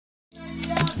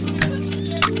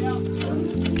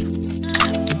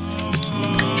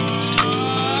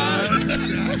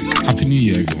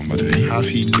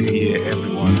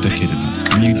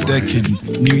decade,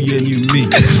 new year, new me.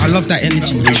 I love that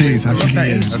energy. Cheers, happy new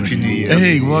year. Happy New Year.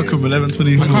 Hey, welcome,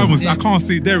 11:24. I can't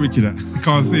see Derek in that. I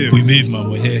can't see him. We move, man.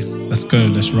 We're here. Let's go.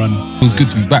 Let's run. It was good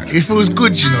to be back. It feels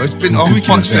good, you know. It's been a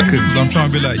hot second. I'm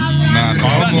trying to be like, Nah,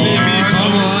 come on.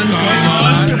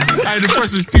 Hey, the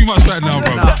pressure's too much right now,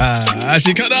 bro.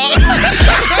 Actually, cut out.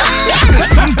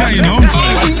 I'm getting on.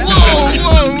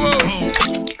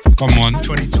 Come on.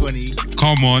 2020,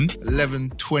 Come on.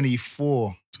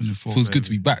 11:24. 24. Feels good to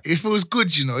be back. It feels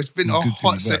good, you know. It's been a Feels good to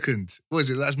hot be back. second. What is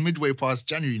it? That's midway past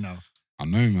January now. I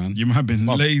know, man. You might have been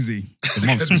Well, lazy. The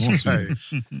month's Right.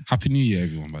 Happy New Year,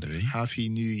 everyone, by the way. Happy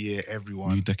New Year,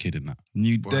 everyone. New decade in that.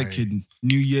 New Boy. decade,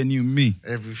 new year, new me.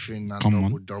 Everything and Come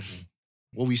on. double.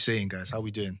 What we saying, guys? How we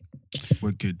doing?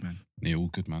 We're good, man. Yeah, all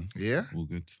good, man. Yeah? All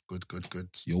good. Good.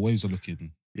 Your waves are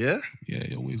looking, Yeah?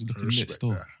 your waves are I looking lit respect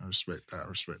still. that. I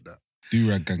respect that.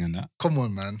 Do-rag gang and that. Come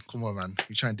on, man.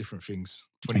 We're trying different things.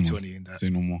 2020 in that. Say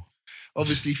no more.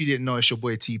 Obviously, if you didn't know, it's your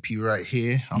boy TP right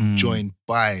here. I'm joined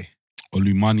by,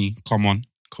 Olumani, come on.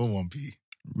 come on, B.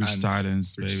 Rich And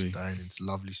Stylings, Rich baby. Stylings.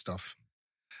 Lovely stuff.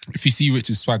 If you see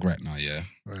Rich's swag right now, yeah.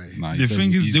 Right. Nah, The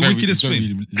thing is, he's the very- wickedest he's very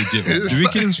thing. legit right The now.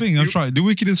 wickedest thing, the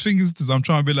wickedest thing is this. I'm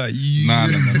trying to be like, you. Nah.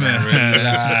 Man.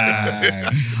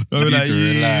 Relax. I'll be You like, need to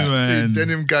you, relax. man. See,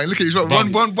 denim gang. Look at he's got Bro,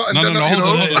 one button. No, then that,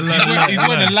 hold you on. know? He's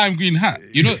wearing a lime green hat.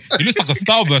 You know, he looks like a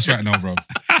starburst right now, bro.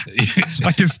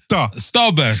 Like a star.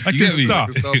 Starburst. Like You a get me? star.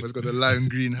 The stuff has got the lime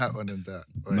green hat on and that.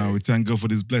 Right. No, we thank God for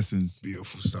these blessings.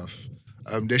 Beautiful stuff.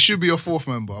 There should be a fourth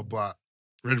member, but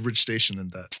Redbridge Station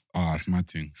and that. Ah, it's my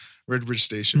thing. Redbridge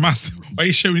Station. Massive. Why are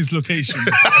you sharing his location?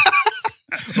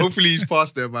 Hopefully he's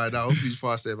past there by now.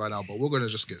 But we're gonna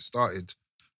just get started.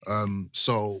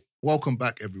 So welcome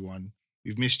back, everyone.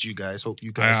 We've missed you guys. Hope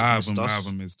you guys I missed us.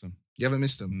 haven't missed them. You haven't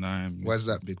missed them. No, I haven't Why missed is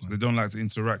that, big them. man? They don't like to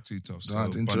interact too tough. So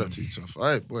Don't interrupt pardon you me. tough. All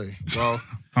right, boy. Well,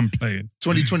 I'm playing.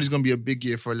 2020 is gonna be a big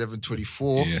year for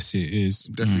 11:24. Yes, it is.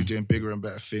 Definitely doing bigger and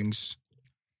better things.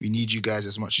 We need you guys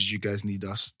as much as you guys need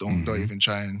us. Don't even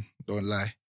try and don't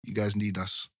lie. You guys need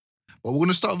us. But we're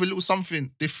gonna start with a little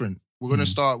something different. We're gonna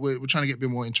start. We're trying to get a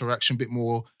bit more interaction, a bit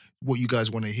more what you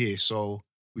guys want to hear. So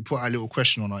we put our little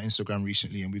question on our Instagram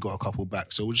recently, and we got a couple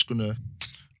back. So we're just gonna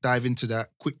dive into that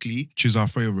quickly. Choose our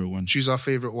favorite one. Choose our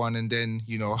favorite one, and then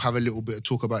have a little bit of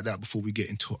talk about that before we get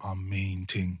into our main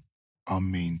thing.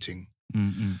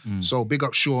 So big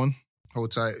up Sean.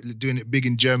 Hold tight. Doing it big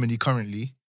in Germany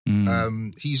currently.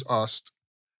 He's asked,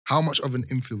 how much of an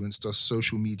influence does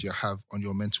social media have on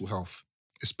your mental health,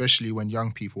 especially when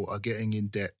young people are getting in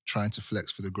debt trying to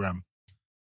flex for the gram?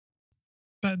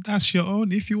 That's your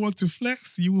own. If you want to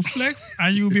flex, you will flex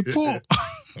and you will be poor.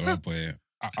 All right, boy.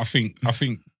 I think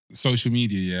social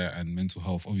media, and mental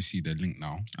health, obviously they're linked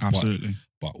now. Absolutely.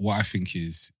 But what I think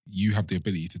is you have the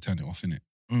ability to turn it off, innit?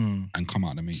 And come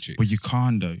out of the matrix. But you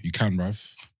can't though. You can,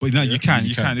 bruv. But no, Yeah, you can. you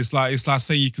You can. can. It's like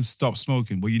saying you can stop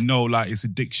smoking, but you know, like it's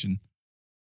addiction.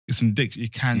 It's an addiction.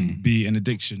 It can be an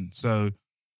addiction. So,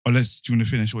 unless do you want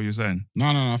to finish what you're saying? No,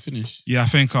 I finished. Yeah, I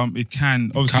think it can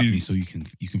Cut obviously. me so you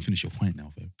can finish your point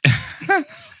now, babe.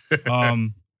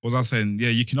 What was I saying? Yeah,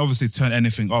 you can obviously turn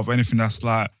anything off. Anything that's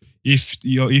like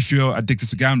if you're addicted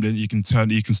to gambling, you can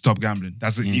stop gambling.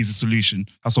 That's an easy solution.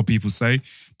 That's what people say.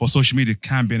 But social media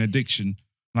can be an addiction,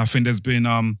 and I think there's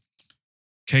been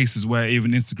cases where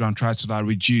even Instagram tried to like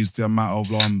reduce the amount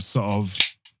of sort of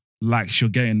likes you're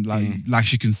getting,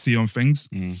 likes you can see on things.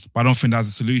 But I don't think that's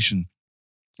a solution.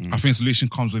 I think solution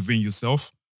comes within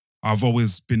yourself. I've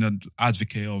always been an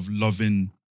advocate of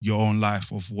loving your own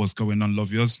life, of what's going on,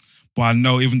 love yours. But I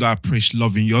know even though I preach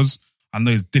loving yours, I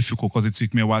know it's difficult because it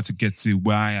took me a while to get to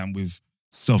where I am with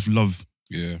self-love.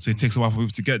 Yeah. So it takes a while for people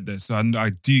to get there. So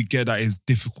I do get that it's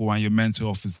difficult and your mental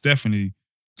health is definitely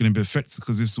going to be affected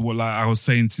because this is what like I was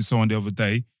saying to someone the other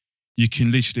day. You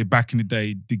can literally, back in the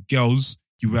day, the girls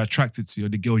you were attracted to or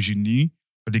the girls you knew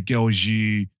or the girls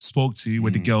you spoke to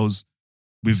were the girls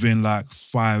within like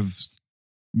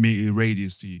 5-meter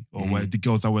radius to you or where the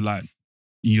girls that were like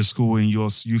in your school, in your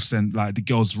youth center, like the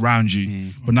girls around you.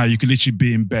 But now you can literally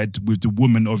be in bed with the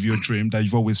woman of your dream that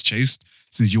you've always chased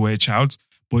since you were a child,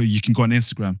 but you can go on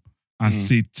Instagram and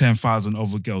see 10,000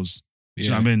 other girls. Do you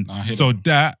know what I mean? So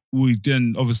that would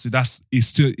then, obviously,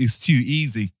 it's too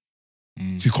easy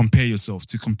to compare yourself,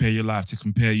 to compare your life, to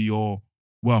compare your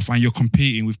wealth, and you're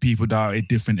competing with people that are a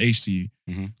different age to you.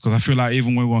 Because I feel like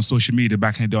even when we were on social media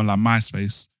back in the day on like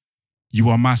MySpace, you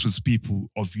were matched with people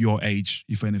of your age,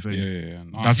 if anything. Yeah.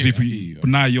 No, That's I hear people. you. But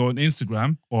now you're on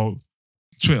Instagram or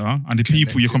Twitter, and the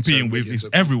people you're competing with is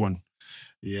everyone.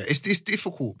 Yeah, it's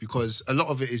difficult because a lot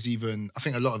of it is even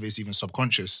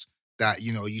subconscious that,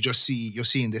 you're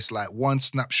seeing this like one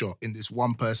snapshot in this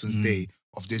one person's day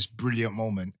of this brilliant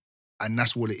moment. and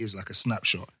that's what it is, like a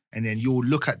snapshot. And then you'll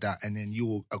look at that and then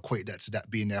you'll equate that to that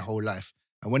being their whole life.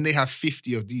 And when they have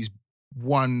 50 of these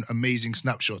one amazing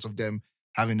snapshots of them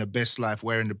having the best life,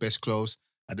 wearing the best clothes,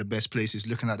 at the best places,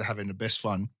 looking at it, having the best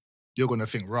fun, you're going to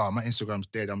think, rah, my Instagram's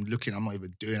dead. I'm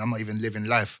not even living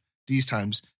life. These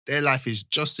times, their life is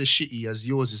just as shitty as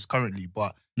yours is currently,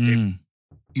 but they've,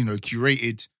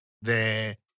 curated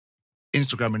their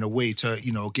Instagram in a way to,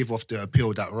 give off the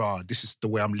appeal that, rah, this is the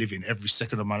way I'm living every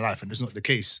second of my life. And it's not the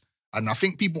case. And I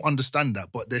think people understand that,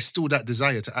 but there's still that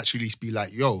desire to actually be like,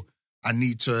 yo, I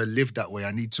need to live that way.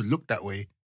 I need to look that way.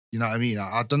 You know what I mean?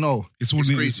 I don't know.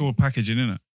 It's all packaging,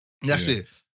 isn't it? That's it.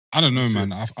 I don't know,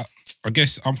 man. I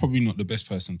guess I'm probably not the best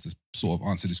person to sort of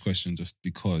answer this question just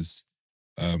because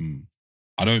I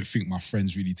don't think my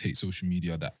friends really take social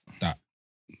media that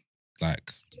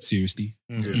like seriously.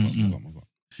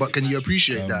 But can you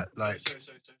appreciate that? Like,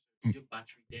 your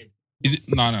battery dead. Is it?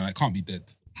 No, it can't be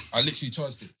dead. I literally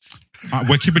charged it.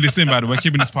 We're keeping this in, by the way. We're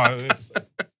keeping this part.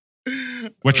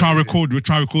 We're trying to record. We're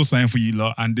trying to record something for you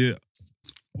lot, and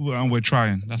we're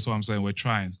trying. That's what I'm saying. We're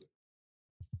trying.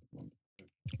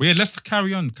 But yeah, let's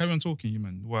carry on. Carry on talking, you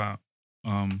man. Wow.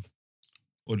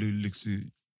 Olu Lixi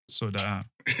sort that out.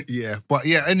 Yeah, but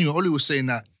yeah. Anyway, Oli was saying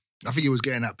that. I think he was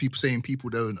getting at people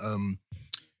don't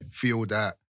feel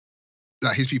that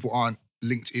like his people aren't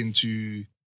linked into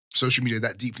social media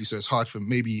that deeply, so it's hard for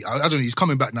maybe, I don't know, he's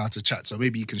coming back now to chat, so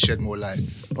maybe he can shed more light.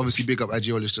 Obviously, big up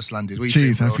Agiola's just landed. What you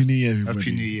Jeez, saying, bro? Happy New Year, everybody.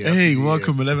 Happy New Year. Hey, Happy New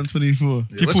welcome, Year. 11:24.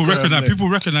 Yeah, People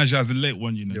recognize you as a late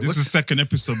one, you know. Yeah, This is the second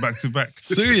episode back to back.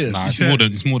 Serious? Nah,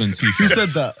 it's more than two. Who said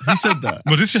that? Who said that?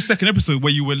 But this is your second episode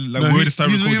where you were like, No, we already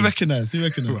started who recording. recognize? Who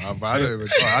recognize?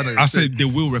 I don't I said they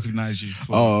will recognize you.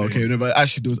 Oh, okay. No, but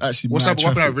actually, there was actually What's mad up?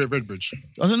 What happened traffic. at Redbridge?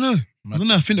 I don't know. I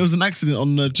think there was an accident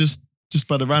on just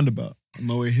by the roundabout on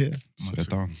my way here. Swear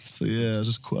down. So yeah, I was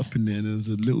just caught up in there, and there was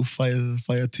a little fire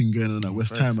thing going on at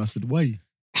West Ham. I said, "Why?"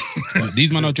 But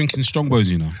these men are drinking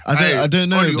Strongbows, you know. I don't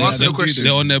know. Oli, They- answer they the do question.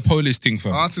 They're on their Polish thing,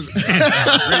 fam. Answer.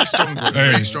 Very strong, bro.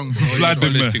 Very strong, bro.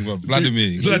 Vladimir. Polish thing, bro.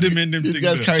 Vladimir. Vladimir and them These things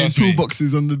guys there. carrying Trust me.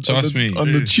 toolboxes on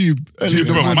the tube. Yeah,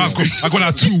 bro, I got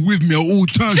that tool with me at all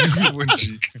times.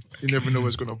 You never know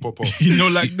what's gonna pop up. You know,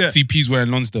 like that. TP's wearing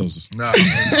Lonsdales. Nah,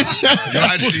 you're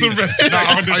actually.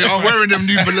 I'm wearing them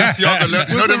new Balenciaga.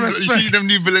 You know them? You see them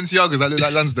new Balenciagas that look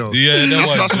like Lansdale. Yeah,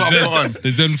 That's what I put on. The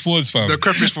Zen 4s, fam. The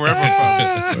crepe is forever,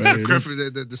 fam. The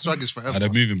crepe, the swag is forever. They're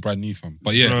moving brand new, fam.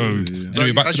 But yeah, Bro, anyway,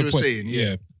 Like, back as to you the were point. saying,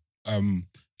 yeah.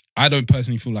 I don't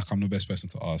personally feel like I'm the best person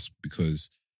to ask because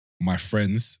my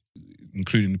friends,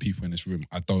 including the people in this room,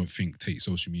 I don't think take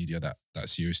social media that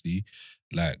seriously.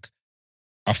 Like,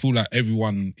 I feel like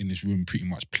everyone in this room pretty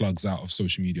much plugs out of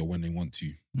social media when they want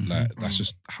to. Like, that's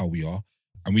just how we are.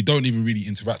 And we don't even really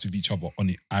interact with each other on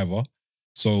it either.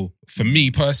 So for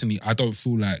me personally, I don't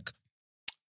feel like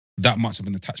that much of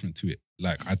an attachment to it.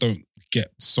 Like, I don't get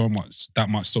that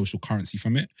much social currency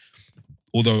from it.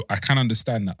 Although I can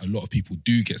understand that a lot of people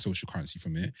do get social currency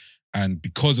from it. And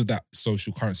because of that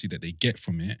social currency that they get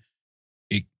from it,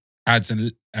 it adds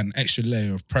an extra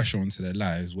layer of pressure onto their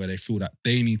lives where they feel that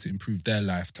they need to improve their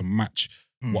life to match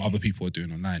what other people are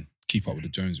doing online. Keep up with the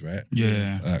Jones, right?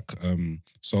 Yeah. Like,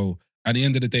 so at the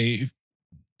end of the day,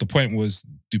 the point was,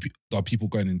 are people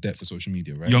going in debt for social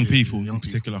media, right? Young people in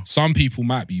particular. Some people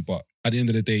might be, but at the end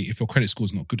of the day, if your credit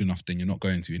score's not good enough, then you're not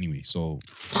going to anyway. So,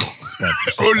 bruv,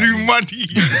 it's just Only like- money.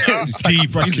 It's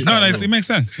deep. No, it makes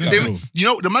sense. You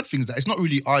know, the mad thing is that it's not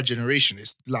really our generation.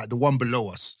 It's like the one below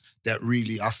us that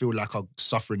really I feel like are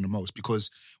suffering the most because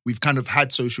we've kind of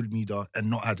had social media and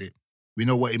not had it. We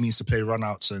know what it means to play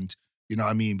runouts and, you know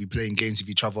what I mean, we're playing games with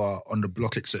each other on the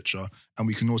block, etc. And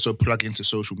we can also plug into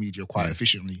social media quite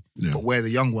efficiently. Yeah. But where the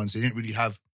young ones, they didn't really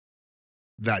have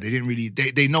that. They didn't really,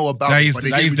 they know about That it, is- but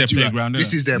they that didn't is really their do that. playground, This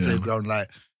innit? is their Yeah. playground, like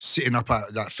sitting up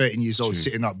at like 13 years old, True.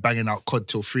 sitting up, banging out COD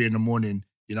till 3 a.m.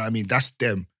 You know what I mean? That's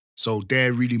them. So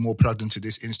they're really more plugged into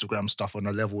this Instagram stuff on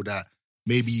a level that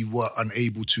maybe you were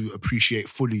unable to appreciate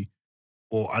fully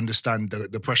or understand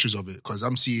the pressures of it. Because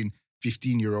I'm seeing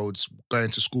 15-year-olds going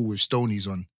to school with stonies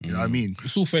on. You know what I mean?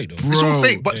 It's all fake though. It's all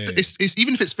fake, but yeah. it's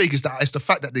even if it's fake, it's the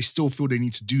fact that they still feel they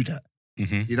need to do that.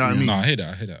 Mhm. You know what I mean? No, I hear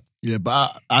that. Yeah,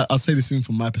 but I'll say this thing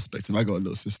from my perspective. I got a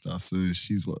little sister, so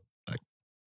she's what, like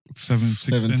 17.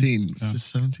 17. Yeah.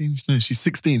 17? No, she's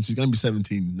 16. She's going to be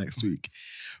 17 next week.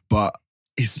 But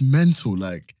it's mental.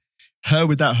 Like, her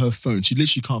without her phone, she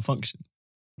literally can't function.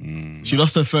 Mm. She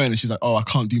lost her phone and she's like, oh, I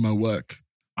can't do my work.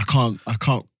 I can't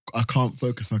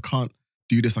focus. I can't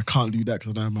do this. I can't do that because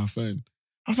I don't have my phone.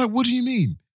 I was like, what do you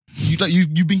mean?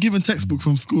 You've been given textbook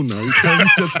from school now. You can't read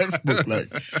your textbook. Like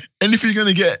anything you're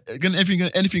gonna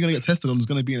get tested on is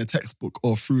gonna be in a textbook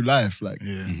or through life. Like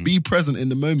be present in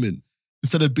the moment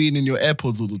instead of being in your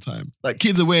AirPods all the time. Like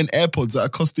kids are wearing AirPods that are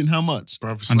costing how much?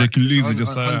 Bruv, And they can lose it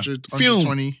just like 100, Film.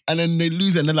 120. And then they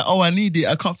lose it and they're like, oh, I need it.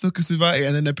 I can't focus without it.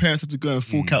 And then their parents have to go and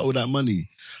fork out all that money.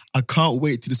 I can't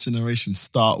wait till this generation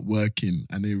start working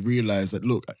and they realize that,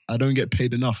 look, I don't get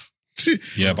paid enough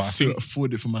Yeah, but I to think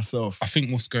afford it for myself. I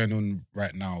think what's going on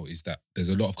right now is that there's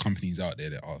a lot of companies out there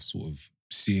that are sort of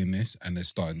seeing this and they're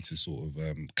starting to sort of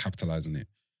capitalize on it.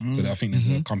 So I think there's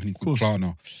a company called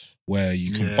Klarna where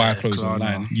you can buy clothes Klarna.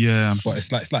 online, Yeah. but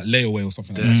it's like layaway or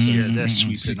something like They're, that. yeah, they're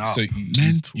sweeping up. So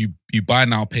you buy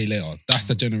now, pay later. That's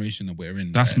the generation that we're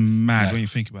in. That's right? mad Like- when you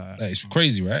think about it. Like, it's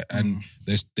crazy, right? And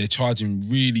they're charging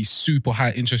really super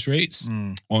high interest rates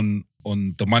on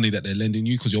the money that they're lending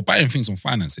you because you're buying things on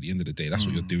finance at the end of the day. That's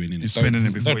what you're doing. You're spending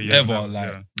it before don't you ever have it, like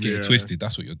yeah. get it Yeah. twisted.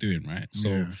 That's what you're doing, right? So,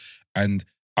 Yeah. and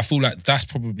I feel like that's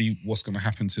probably what's going to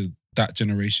happen to that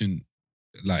generation,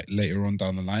 like later on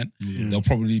down the line. They'll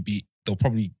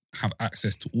probably have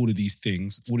access to all of these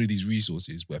things, all of these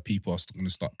resources where people are going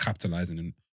to start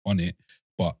capitalizing on it,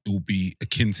 but it will be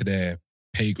akin to their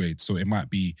pay grade. So it might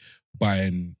be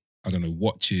buying, I don't know,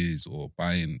 watches or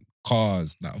buying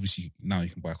cars. Like obviously now you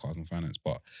can buy cars on finance,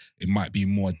 but it might be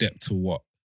more adept to what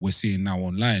we're seeing now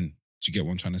online. Do you get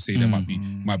what I'm trying to say? There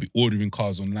might be ordering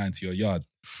cars online to your yard.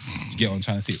 Do you get what I'm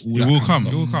trying to say? All It that will kind of come.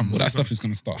 stuff. It will come. All that stuff is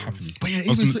going to start happening. But yeah,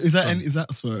 was even gonna- so, is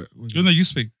that sorry? You know, you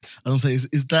speak. I was gonna say,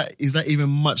 is that even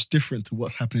much different to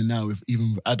what's happening now with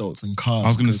even with adults and cars? I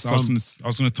Because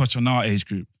was gonna touch on our age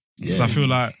group because Yeah. I feel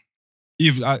like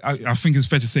even I think it's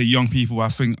fair to say young people. I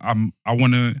think I'm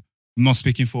not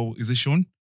speaking for. Is it Sean?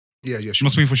 Yeah, yeah, I'm sure.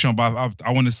 not speaking for Sean, but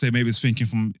I want to say maybe it's thinking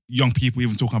from young people,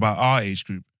 even talking about our age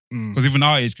group. Because even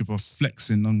our age group are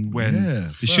flexing on when Yeah,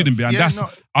 it shouldn't be, and Yeah, that's no.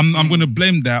 I'm going to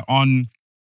blame that on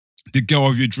the girl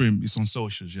of your dream. It's on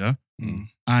socials, yeah,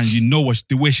 and you know what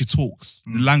the way she talks,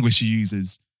 the language she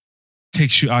uses,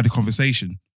 takes you out of the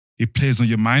conversation. It plays on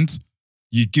your mind.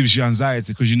 It gives you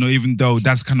anxiety because you know even though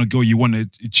that's the kind of girl you want to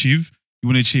achieve, you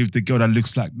want to achieve the girl that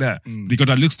looks like that. The girl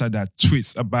that looks like that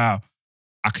tweets about,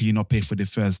 how can you not pay for the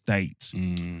first date?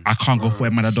 I can't go for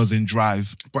a man that doesn't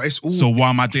drive. But it's all. So why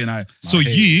am I doing that? So I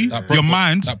hate you, it. That your broke-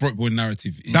 mind, That broke boy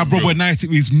narrative. Is that Broadway real.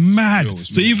 narrative is mad. Real,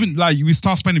 it's So real. even like we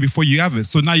start spending before you have it.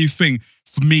 So now you think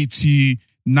for me to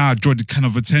now draw the kind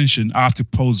of attention, I have to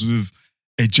pose with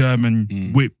a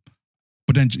German whip.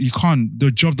 But then you can't.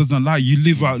 The job doesn't allow you. You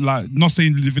live out like not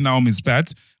saying living at home is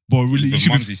bad, but really you With should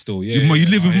mumsy be. still, you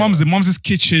live with mums. The mum's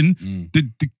kitchen. Mm. The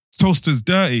toaster's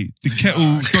dirty. The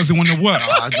kettle doesn't want to work.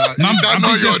 No, Is that I'm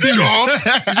not being your dead serious.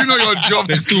 job? Is it not your job to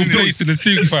There's still clean it? plates in the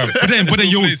sink, fam. But then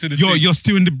you're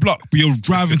still in the block, but you're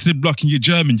driving to the block and you're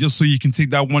German just so you can take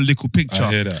that one little picture.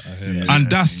 I hear that.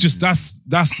 And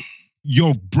that's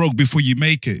you're broke before you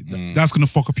make it. That's gonna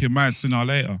fuck up your mind sooner or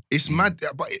later. It's mad,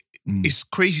 but it's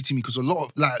crazy to me because a lot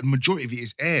of like majority of it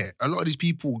is air. A lot of these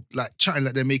people like chatting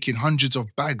like they're making hundreds of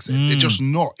bags. They're just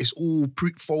not. It's all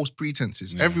false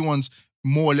pretenses. Everyone's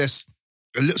more or less.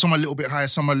 Some are a little bit higher,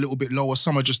 some are a little bit lower,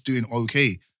 some are just doing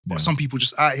okay. But some people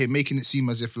just out here making it seem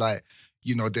as if like,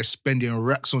 you know, they're spending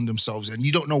racks on themselves and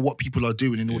you don't know what people are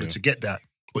doing in order to get that,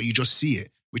 but you just see it,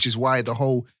 which is why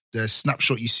the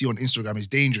snapshot you see on Instagram is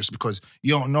dangerous because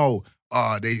you don't know,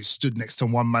 they stood next to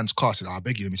one man's car, said, I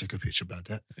beg you, let me take a picture about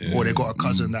that. Or they got a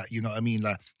cousin that, you know what I mean,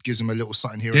 like gives them a little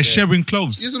something here They're and there. sharing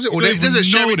clothes. You know what I'm saying? You Or don't there's a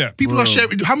even know sharing, that. people are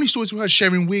sharing, how many stories we heard?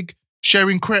 Sharing wig,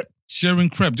 sharing crepe. Sharing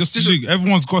crepe. Just look,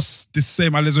 everyone's got the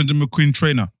same Alexander McQueen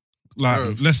trainer. Like,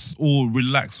 Bro. let's all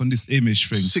relax on this image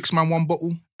thing. 6 man, 1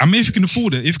 bottle. I mean, if you can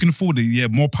afford it, yeah,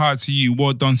 more power to you,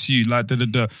 well done to you, like da.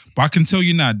 But I can tell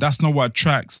you now, that's not what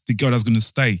attracts the girl that's gonna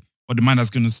stay or the man that's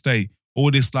gonna stay.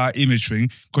 All this like image thing,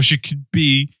 because you could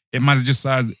be a man that just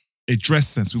has a dress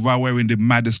sense without wearing the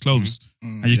maddest clothes,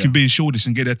 and you can be in shoulders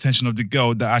and get the attention of the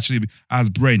girl that actually has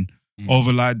brain.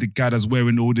 Over like the guy that's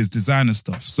wearing all this designer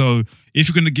stuff. So if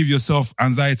you're gonna give yourself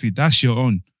anxiety, that's your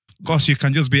own. Because you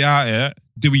can just be out here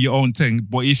doing your own thing.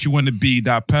 But if you want to be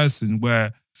that person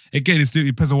where, again, it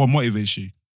depends on what motivates you.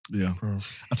 Yeah.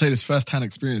 I'll tell you this first-hand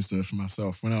experience though for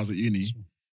myself when I was at uni.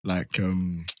 Like,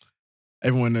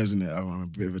 everyone knows in it, I'm a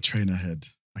bit of a trainer head.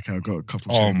 Like I got a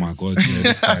couple Oh trainers. my God, yeah,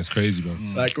 this guy's crazy, bro.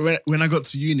 Like when I got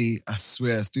to uni, I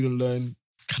swear, student loan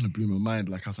kind of blew my mind.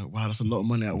 Like I was like, wow, that's a lot of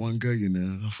money at one go, you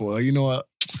know. I thought, you know what?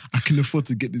 I can afford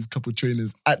to get these couple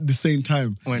trainers at the same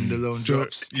time. When the loan So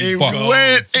drops. it But-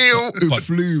 it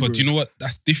flew, But bro. you know what?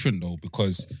 That's different though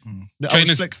because I was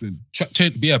trainers- flexing.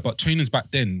 but trainers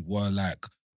back then were like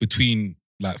between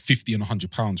like 50 and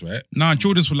 £100, right? Nah,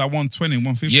 Jordans were like 120,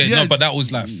 150. Yeah, Yeah. no, but that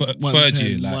was like third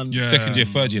year, like Yeah. second year,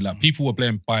 third year. Like people were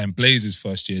buying Blazers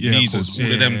first year, Yeah, of Leezers, course. all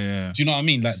Yeah, of them. yeah. Do you know what I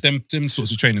mean? Like them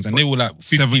sorts of trainers, and they were like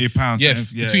 50, £70. Yeah,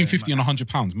 yeah, between 50 and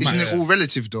 £100. Isn't max. it all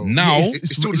relative though? Now-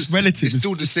 it's still it's the, relative. It's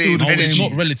still the It's same still the No, same. it's energy.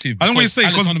 not relative. I know what you're because saying,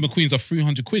 'cause- Alexander McQueen's are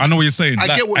 £300. I know what you're saying. I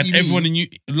get what and you everyone mean.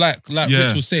 in like Yeah.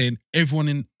 Rich was saying, everyone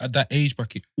in at that age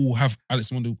bracket all have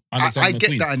Alexander I McQueen.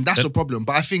 get that, and that's a problem.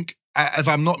 But I think, if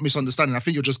I'm not misunderstanding, I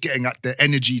think you're just getting at the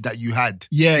energy that you had.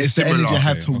 Yeah, it's the similar. energy I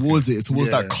had Okay, towards it, towards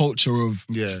Yeah. that culture of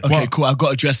Yeah, okay, cool. I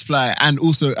got to dress fly, and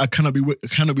also I cannot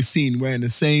be seen wearing the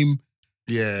same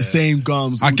yeah.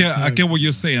 garms. I all the get time. what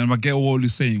you're saying, and I get what you're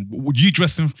saying. Would you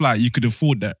dress in fly? You could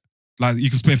afford that. Like you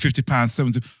could spend £50,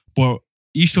 70, but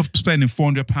if you're spending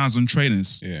 £400 on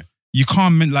trainers, Yeah. you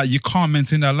can't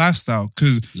maintain that lifestyle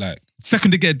because Like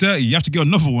second they get dirty, you have to get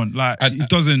another one. Like it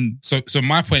doesn't. so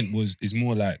my point is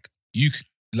more like you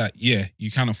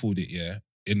can afford it, yeah,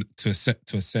 to a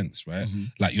sense, right?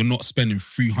 Like you're not spending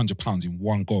 £300 in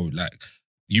one go. Like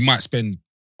you might spend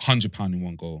 £100 in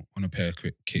one go on a pair of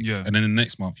kicks, Yeah. and then the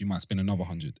next month you might spend another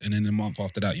 100, and then the month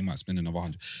after that you might spend another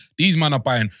 100. These men are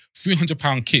buying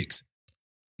 £300 kicks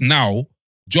now,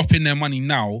 dropping their money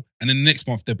now, and then the next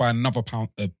month they're buying another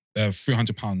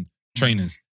 £300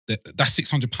 trainers. That's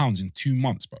 £600 in 2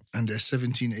 months, bro. And they're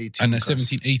 17, 18. And they're cuz.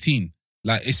 17, 18.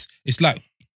 Like it's like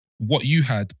what you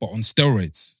had, but on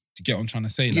steroids. To get what I'm trying to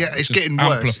say? Like, Yeah, it's just getting worse.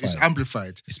 amplified. It's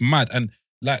amplified. It's mad. And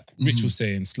like Rich was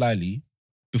saying slyly,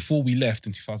 before we left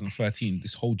in 2013,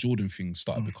 this whole Jordan thing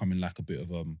started becoming like a bit of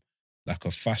like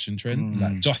a fashion trend.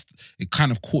 Like just it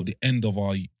kind of caught the end of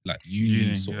our like uni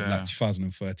Yeah, sort of yeah. like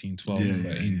 2013, 12, Yeah,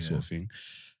 13 yeah. sort of thing.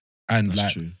 And That's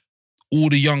like true. all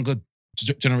the younger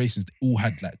generations, they all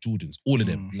had like Jordans. All of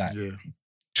them. Like Yeah.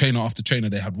 trainer after trainer,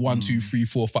 they had 1, 2, 3,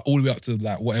 4, 5, all the way up to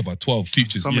like whatever, 12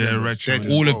 futures. Some of Yeah, them were retro. dead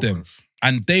as All of well, them. bruv.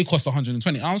 And they cost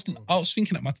 120. And I was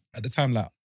thinking at the time, like,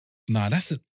 nah, that's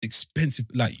an expensive.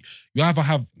 Like, you either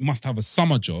must have a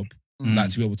summer job, like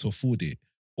to be able to afford it,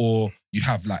 or you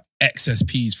have like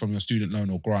XSPs from your student loan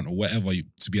or grant or whatever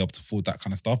to be able to afford that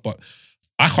kind of stuff. But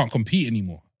I can't compete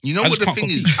anymore. You know I what just the can't thing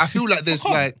compete. is? I feel like there's I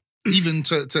can't. like, even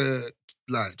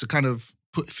to kind of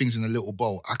put things in a little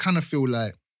bowl, I kind of feel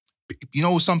like, you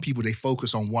know, some people, they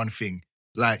focus on one thing.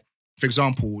 Like, for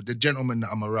example, the gentleman that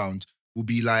I'm around will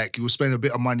be like, you will spend a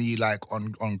bit of money like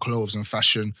on clothes and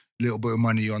fashion, little bit of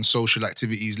money on social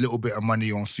activities, little bit of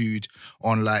money on food,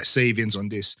 on like savings on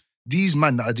this. These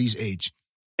men that are these age,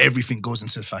 everything goes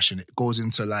into fashion. It goes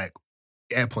into like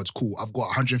AirPods, cool. I've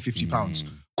got £150.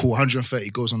 Cool, 130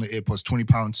 goes on the AirPods,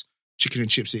 £20, chicken and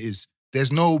chips it is.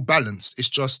 There's no balance. It's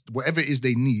just whatever it is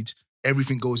they need,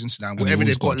 everything goes into that. And Whatever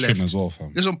always they've got trim left. as well,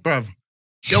 fam. Listen, bruv,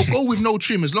 they'll go with no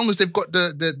trim as long as they've got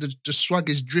the swag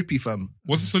is drippy, fam.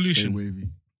 What's the Stay solution? wavy.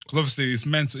 Because obviously it's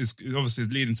mental. It's obviously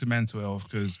it's leading to mental health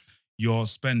because you're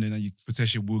spending and you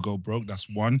potentially will go broke. That's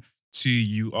one. Two,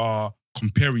 you are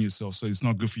comparing yourself, so it's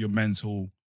not good for your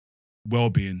mental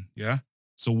well-being. Yeah.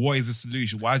 So what is the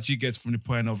solution? Why do you get from the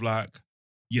point of like,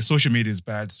 yeah, social media is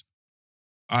bad?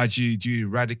 How do you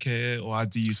eradicate it, or how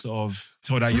do you sort of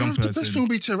tell that young Bruv, the best thing person would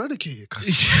be to eradicate it,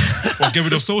 cause or get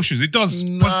rid of socials? It does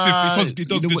Nah, positive. It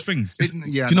does you know good what- things.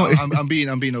 yeah, Do you know, no, it's- I'm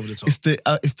being over the top.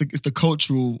 It's the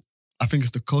cultural. I think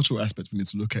it's the cultural aspect we need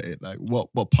to look at it. Like what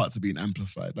parts are being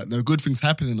amplified. Like there are good things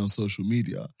happening on social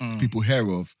media, people hear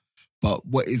of, but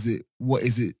what is it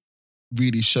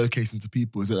really showcasing to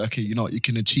people? Is it okay? You know what, you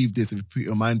can achieve this if you put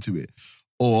your mind to it,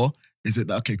 or is it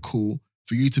that okay, cool?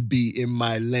 For you to be in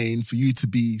my lane, for you to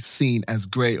be seen as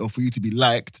great, or for you to be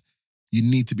liked, you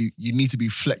need to be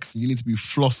flexing. You need to be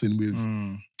flossing with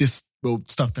this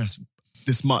stuff that's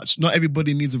this much. Not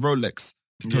everybody needs a Rolex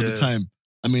to tell the Yeah. time.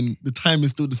 I mean, the time is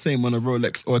still the same on a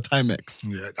Rolex or a Timex.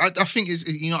 Yeah, I think it's,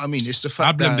 you know what I mean. It's the I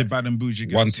fact blame that the bad and bougie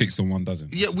guys. One ticks and one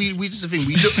doesn't. yeah, we this is the thing.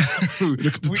 We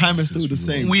look, The time is still the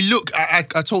same. we look. I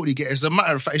totally get it. As a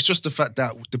matter of fact, it's just the fact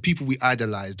that the people we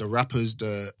idolize, the rappers,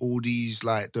 all these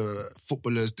like the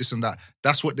footballers, this and that.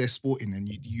 That's what they're sporting, and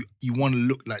you want to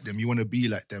look like them. You want to be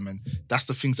like them, and that's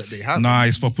the things that they have. Nah,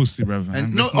 it's for pussy, brother.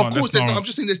 And Let's no, not- of course, let's not- I'm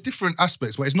just saying there's different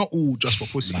aspects, but it's not all just for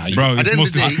pussy. Nah, bro, At it's the end of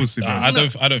mostly the for day- pussy, bro. I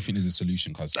don't think there's a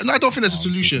solution, cause And I don't think there's a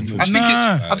solution. I think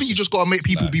Nah. I think you just got to make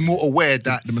people be more aware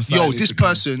that The Messiah yo, needs this to come.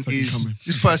 person Second is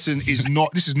coming.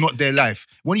 this is not their life.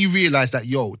 When you realize that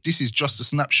yo, this is just a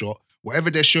snapshot.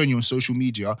 Whatever they're showing you on social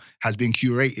media has been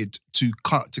curated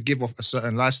to give off a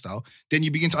certain lifestyle. Then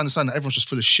you begin to understand that everyone's just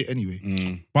full of shit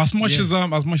anyway. But as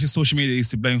much as social media is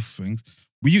to blame for things,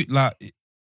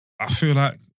 I feel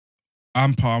like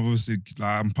I'm part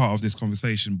of this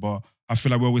conversation, but I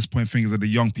feel like we always point fingers at the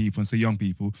young people and say young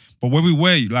people. But when we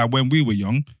were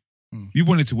young, we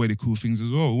wanted to wear the cool things as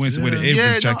well. We wanted to wear the Avis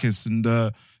Yeah, no. jackets and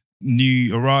the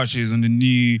new Araches and the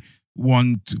new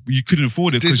one. You couldn't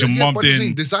afford it because your mum but the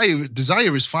thing, didn't.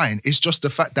 desire is fine. It's just the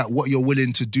fact that what you're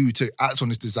willing to do to act on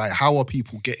this desire. How are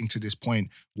people getting to this point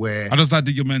where How does that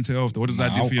do your mental health? Though? What does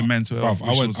that do for your mental health? Bruv,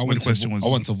 I went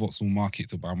was. to Vauxhall Market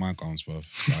to buy my gowns, bruv.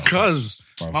 Like, because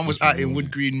bruv, man was that's out in what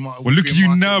Wood Green? Well, look at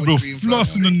you now, bro,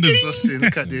 flossing on them. Flossing,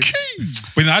 look at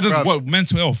this. But how does Bruv. what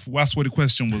mental health? That's what the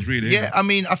question was really. Yeah, I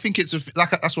mean, I think it's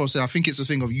that's what I'm saying. I think it's a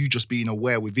thing of you just being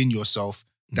aware within yourself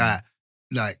that,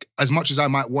 like, as much as I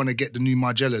might want to get the new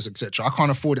Margellas, etc., I can't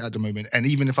afford it at the moment. And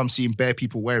even if I'm seeing bare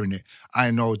people wearing it,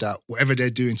 I know that whatever they're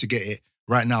doing to get it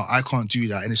right now, I can't do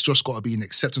that. And it's just got to be an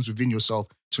acceptance within yourself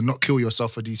to not kill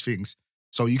yourself for these things.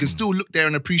 So you can still look there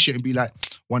and appreciate and be like,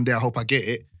 one day I hope I get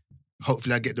it.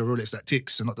 Hopefully I get the Rolex that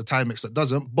ticks and not the Timex that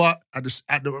doesn't. But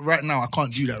right now, I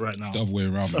can't do that right now. It's the other way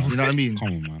around, You know what I mean? Come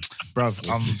on, man. Bruv,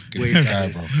 I'm This way guy,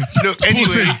 down. bro. Look,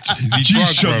 anyway, Is he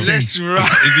drunk, bro? let's run.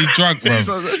 Is he drunk, bro?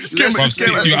 Bruv,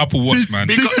 stick to your Apple Watch, man.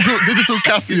 Digital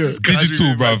Casio.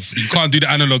 Digital, bruv. You can't do the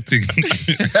analog thing.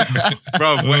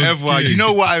 Bro, whatever. Okay. You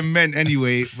know what I meant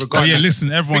anyway. But Regardless. yeah,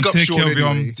 listen, everyone, Big up take Sean care of your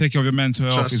anyway. mental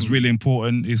health. Trust It's me. really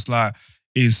important.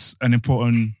 It's an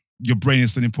important. Your brain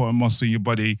is an important muscle in your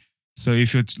body. So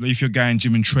if you're going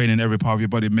gym and training every part of your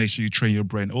body, make sure you train your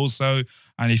brain also.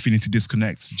 And if you need to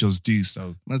disconnect, just do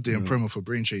so. Man's doing promo for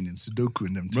brain training, Sudoku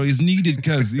and them. Bro, it's needed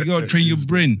because you gotta train your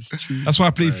brain. That's why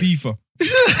I play FIFA.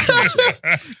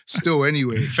 Still,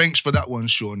 anyway, thanks for that one,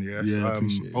 Sean. Yeah, Yeah, I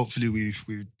appreciate it. hopefully we've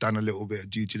done a little bit of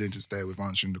due diligence there with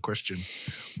answering the question.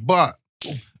 But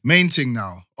main thing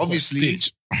now, obviously,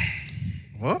 Stitch.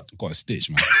 what? Got a stitch,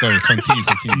 man. Sorry,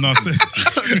 continue. No, so-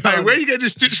 Hey, where you get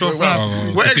this stitch from?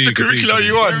 Oh, What continue, extracurricular are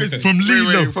you on? continue. From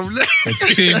Lilo. From Lilo.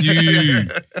 Continue.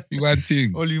 You had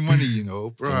thing. Only money, you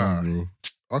know, bro. Come on,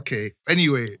 bro. Okay.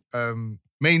 Anyway,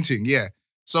 main thing, yeah.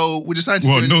 So we decided to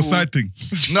do What? a No little- side thing.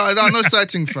 No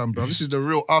side thing, fam, bro. This is the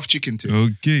real half chicken thing.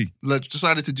 Okay. Like,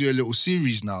 decided to do a little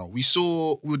series now. We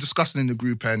were discussing in the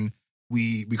group and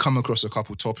we come across a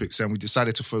couple topics and we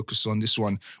decided to focus on this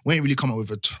one. We ain't really come up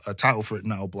with a title for it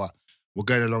now, but we're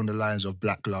going along the lines of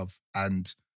Black Love.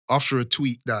 And after a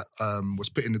tweet that was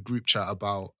put in the group chat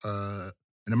about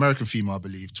an American female, I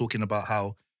believe, talking about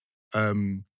how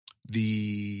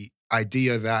the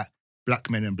idea that black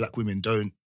men and black women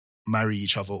don't marry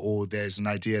each other, or there's an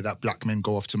idea that black men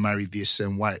go off to marry this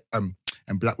and white and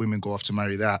black women go off to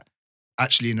marry that.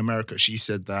 Actually, in America, she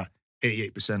said that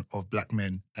 88% of black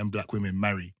men and black women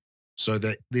marry. So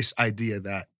that this idea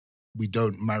that we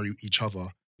don't marry each other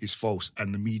is false,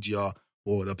 and the media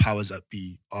or the powers that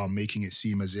be are making it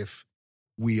seem as if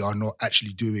we're not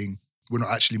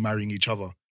actually marrying each other.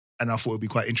 And I thought it'd be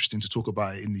quite interesting to talk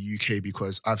about it in the UK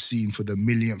because I've seen for the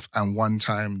millionth and one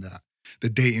time that the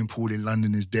dating pool in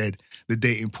London is dead. The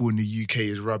dating pool in the UK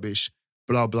is rubbish.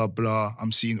 Blah, blah, blah.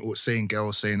 I'm seeing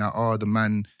girls saying that, the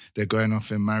man, they're going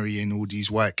off and marrying all these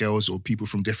white girls or people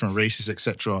from different races,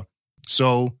 etc.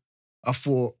 So I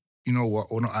thought, you know what,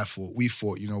 or not I thought, we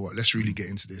thought, you know what, let's really get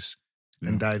into this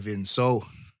and dive in. So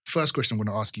first question I'm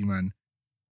going to ask you, man.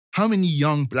 How many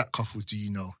young black couples do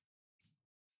you know?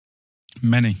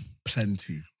 Many.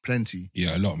 Plenty. Plenty.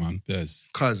 Yeah, a lot, man. There's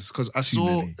Because I Too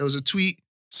saw many. there was a tweet,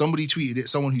 somebody tweeted it,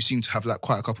 someone who seemed to have like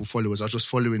quite a couple followers. I was just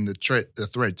following the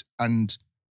thread and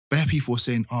bare people were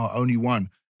saying, only one.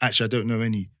 Actually, I don't know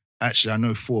any. Actually, I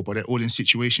know 4, but they're all in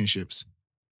situationships.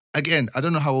 Again, I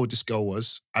don't know how old this girl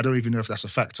was. I don't even know if that's a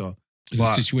factor. it's a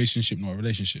situationship, not a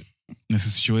relationship. It's a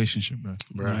situationship, bro.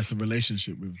 No, it's a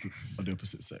relationship with the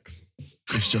opposite sex.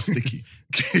 It's just sticky.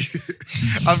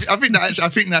 I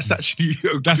think that's actually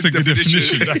That's a good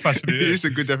definition. That's actually it. It's a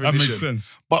good definition. That makes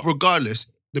sense. But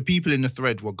regardless, the people in the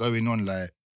thread were going on like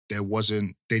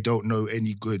they don't know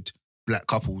any good black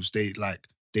couples. They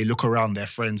look around their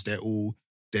friends,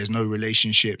 there's no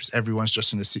relationships. Everyone's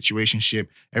just in a situationship.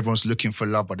 Everyone's looking for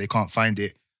love, but they can't find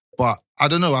it. But I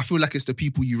don't know. I feel like it's the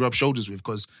people you rub shoulders with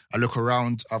because I look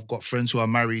around. I've got friends who are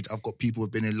married. I've got people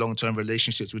who've been in long-term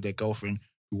relationships with their girlfriend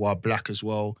who are black as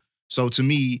well. So to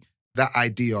me, that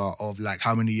idea of like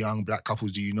how many young black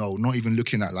couples do you know, not even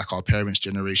looking at like our parents'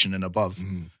 generation and above,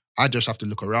 I just have to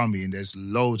look around me and there's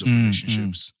loads of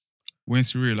relationships.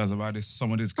 Once you realize about this,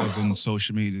 some of these guys on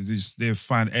social media, they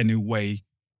find any way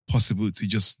possible to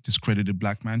just discredit the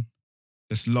black man.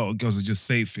 There's a lot of girls that just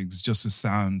say things just to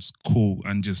sound cool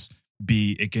and just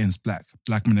be against black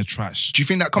men are trash. Do you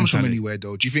think that comes from mentality. anywhere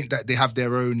though? Do you think that they have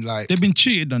their own like... They've been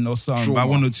cheated on or something by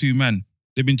Trauma. 1 or 2 men.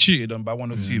 They've been cheated on by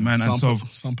 1 or 2 men, and so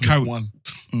carry- one.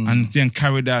 and then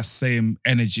carry that same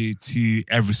energy to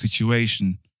every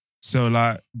situation. So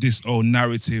like this old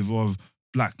narrative of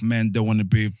black men don't want to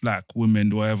be with black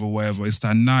women, whatever. It's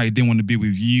like, nah, he didn't want to be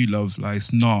with you, love. Like,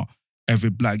 it's not every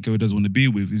black girl he doesn't want to be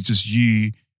with. It's just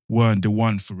you weren't the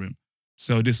one for him.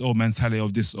 So this old mentality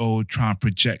of this old trying to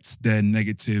project their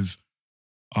negative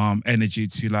energy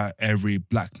to like every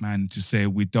black man to say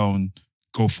we don't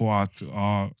go for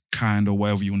our kind or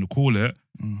whatever you want to call it.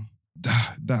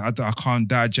 I can't.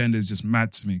 That agenda is just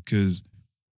mad to me because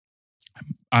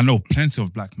I know plenty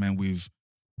of black men with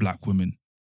black women.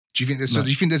 Do you think there's? So do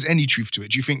you think there's any truth to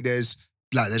it? Do you think there's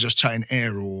like they're just chatting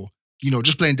air, or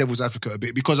just playing devil's advocate a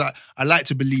bit? Because I like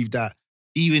to believe that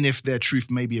even if their truth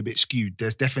may be a bit skewed,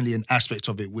 there's definitely an aspect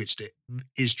of it which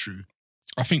is true.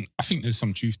 I think there's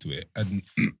some truth to it, and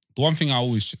the one thing I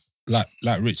always like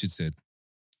Richard said,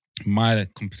 my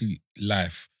complete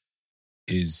life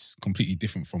is completely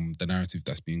different from the narrative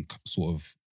that's being sort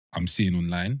of I'm seeing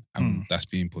online and that's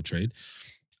being portrayed.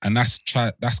 And that's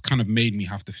kind of made me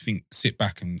have to sit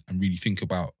back and really think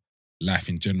about life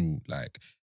in general. Like,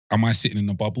 am I sitting in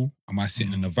a bubble? Am I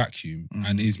sitting in a vacuum?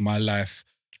 And is my life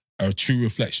a true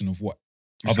reflection of what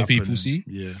other people see?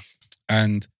 Yeah.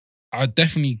 And I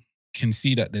definitely can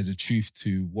see that there's a truth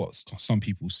to what some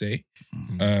people say.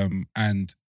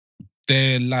 And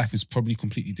their life is probably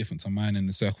completely different to mine, and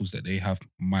the circles that they have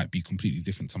might be completely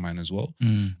different to mine as well.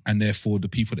 And therefore, the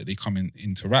people that they come and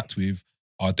interact with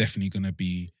are definitely going to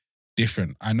be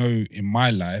different. I know in my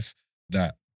life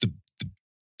that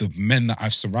the men that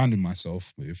I've surrounded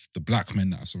myself with, the black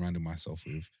men that I've surrounded myself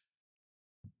with,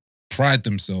 pride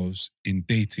themselves in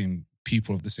dating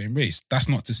people of the same race. That's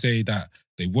not to say that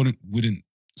they wouldn't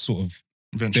sort of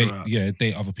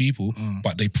date other people,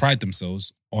 but they pride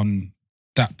themselves on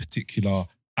that particular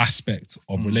aspect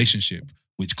of relationship,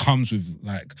 which comes with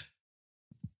like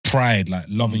pride, like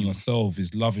loving yourself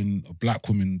is loving a black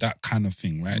woman, that kind of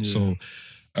thing, right? So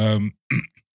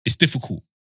it's difficult.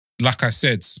 Like I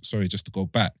said, sorry, just to go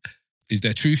back, is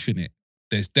there truth in it?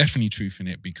 There's definitely truth in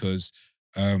it because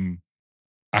I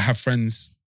have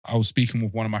friends, I was speaking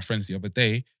with one of my friends the other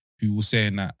day who was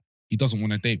saying that he doesn't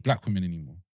want to date black women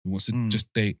anymore. He wants to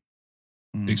just date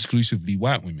exclusively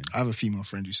white women. I have a female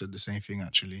friend who said the same thing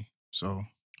actually. So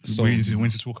we need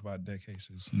to talk about their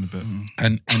cases in a bit.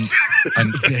 And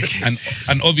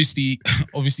obviously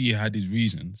he had his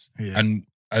reasons. Yeah. And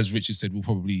as Richard said, we'll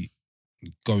probably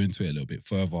go into it a little bit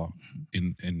further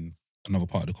in another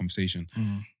part of the conversation.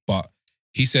 But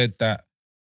he said that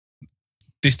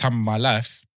this time in my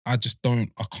life, I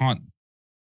can't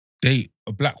date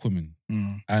a black woman.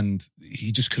 And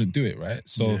he just couldn't do it, right?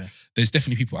 So there's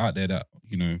definitely people out there that,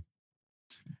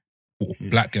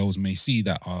 black girls may see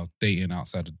that are dating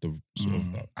outside of the sort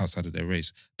of outside of their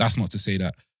race. That's not to say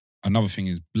that another thing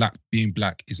is being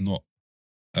black is not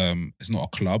it's not a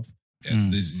club.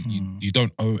 You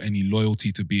don't owe any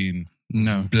loyalty to being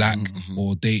black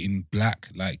or dating black.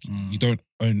 Like you don't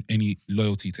own any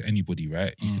loyalty to anybody,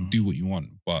 right? You can do what you want,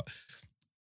 but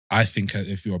I think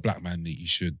if you're a black man, that you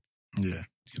should, I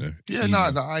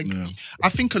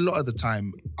think a lot of the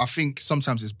time, I think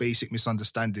sometimes it's basic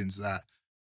misunderstandings that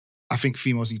I think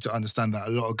females need to understand that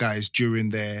a lot of guys during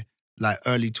their like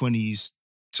early 20s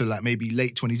to like maybe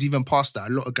late 20s, even past that,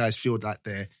 a lot of guys feel like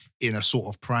they're in a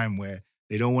sort of prime where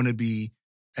they don't want to be,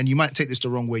 and you might take this the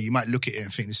wrong way, you might look at it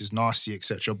and think this is nasty,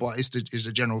 etc. But it's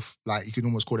the general, like you can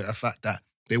almost call it a fact that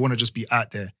they want to just be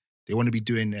out there. They want to be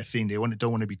doing their thing. They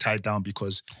don't want to be tied down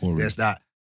because there's that.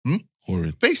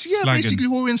 Whoring. Basically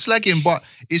whoring, slagging, but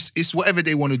it's whatever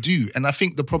they want to do. And I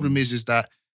think the problem is that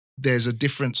there's a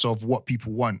difference of what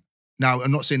people want. Now,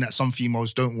 I'm not saying that some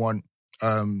females don't want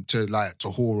to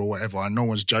whore or whatever, and no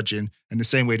one's judging. In the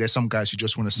same way, there's some guys who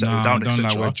just want to settle down, etc.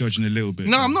 Like we're judging a little bit.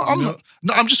 No, I'm not.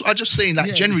 No, I'm just saying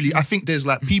that generally, I think there's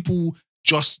like people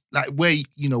just like where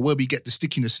we get the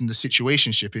stickiness in the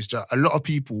situationship is that a lot of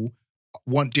people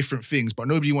want different things, but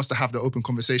nobody wants to have the open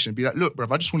conversation and be like, look,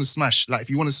 bruv, I just want to smash. Like, if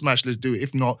you want to smash, let's do it.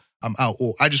 If not, I'm out.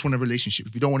 Or I just want a relationship.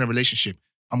 If you don't want a relationship,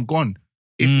 I'm gone.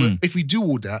 If we do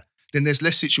all that, then there's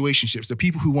less situationships. The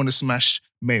people who want to smash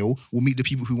male will meet the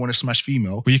people who want to smash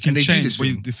female. But you can and they do change. this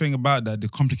thing. The thing about that, the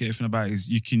complicated thing about it is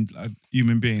you can,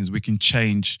 human beings, we can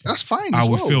change That's fine how as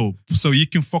we well. feel. So you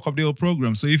can fuck up the whole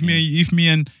program. So if me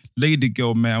and lady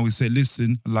girl, man, we say,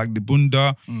 listen, I like the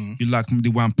bunda, you like the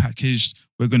one packaged,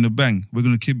 we're going to bang. We're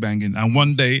going to keep banging. And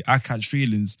one day I catch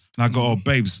feelings and I go, oh,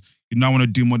 babes, I want to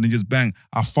do more than just bang.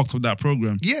 I fucked up that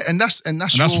program. Yeah, and that's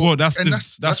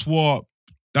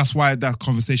why that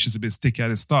conversation's a bit sticky at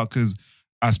the start, because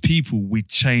as people, we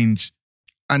change.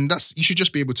 And you should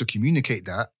just be able to communicate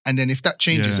that. And then if that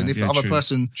changes and if the other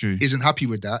person isn't happy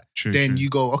with that, then you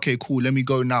go, okay, cool, let me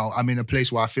go now. I'm in a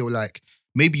place where I feel like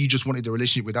maybe you just wanted a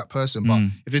relationship with that person, but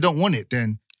if they don't want it,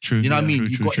 then True. You know what I yeah, mean? true,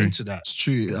 You true, got true. into that. It's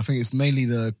true. I think it's mainly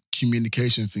the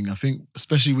communication thing. I think,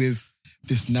 especially with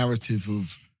this narrative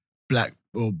of black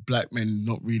men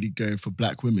not really going for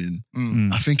black women.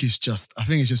 Mm. I think it's just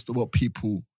what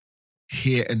people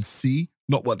hear and see,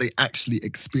 not what they actually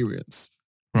experience.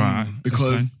 Right.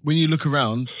 Because when you look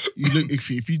around,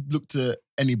 if you look to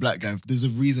any black guy, there's a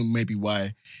reason maybe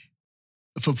why.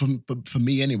 For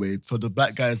me anyway, for the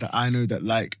black guys that I know that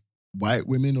like white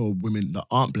women or women that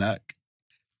aren't black,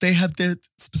 they have their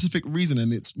specific reason,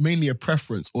 and it's mainly a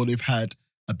preference, or they've had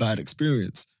a bad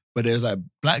experience. But there's like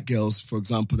black girls, for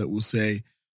example, that will say,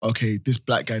 okay, this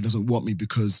black guy doesn't want me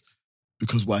because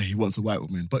why? He wants a white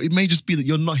woman. But it may just be that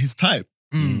you're not his type.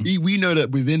 We know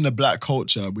that within the black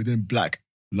culture, within black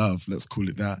love, let's call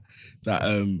it that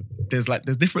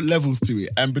there's different levels to it.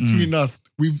 And between us,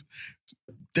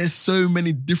 there's so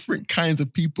many different kinds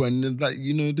of people, and like,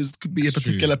 you know, this could be a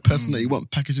particular person that you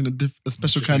want packaged in a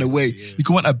special kind of way. Yeah. You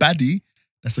can want a baddie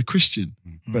that's a Christian,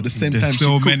 but at the same time, There's she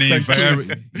so cooks many and cleans.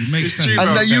 variables. It makes sense.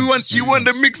 And now you Makes want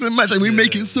the sense. mix and match, and we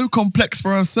make it so complex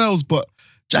for ourselves. But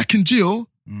Jack and Jill,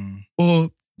 or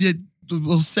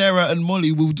Sarah and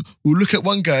Molly will look at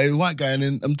one guy, a white guy, and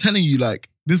then I'm telling you, like,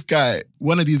 this guy,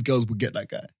 one of these girls will get that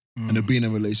guy, and they'll be in a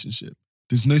relationship.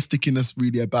 There's no stickiness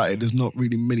really about it. There's not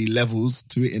really many levels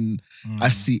to it. And I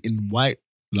see in white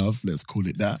love, let's call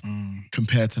it that,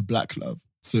 compared to black love.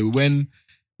 So when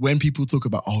people talk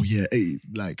about,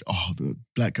 the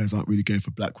black guys aren't really going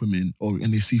for black women,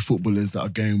 and they see footballers that are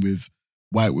going with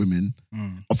white women,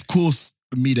 of course,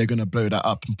 for me, they're gonna blow that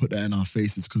up and put that in our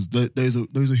faces, because those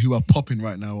are who are popping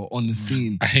right now or on the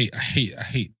scene. I hate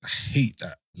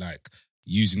that. Like,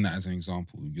 using that as an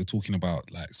example, you're talking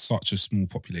about like such a small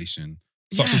population,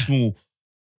 such a small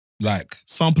like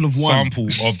Sample of one. sample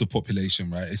of the population,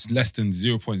 right? It's less than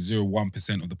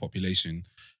 0.01% of the population,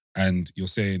 and you're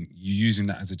saying you're using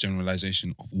that as a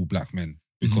generalization of all black men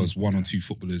because one or two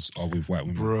footballers are with white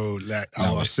women. Bro, like I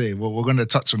No, was saying, well, we're going to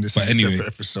touch on this But in a anyway,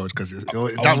 separate episode because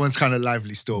that one's kind of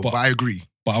lively still. But I agree.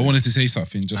 But I wanted to say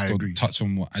something just I to agree. touch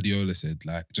on what Adiola said,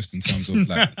 like just in terms of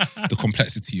like the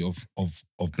complexity of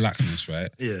blackness, right?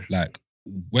 Yeah. Like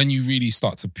when you really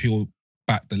start to peel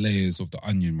back the layers of the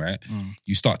onion, right?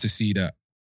 You start to see that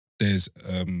there's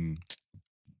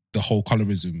the whole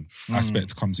colorism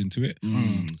aspect comes into it.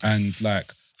 And like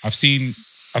I've seen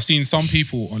some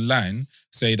people online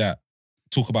say that,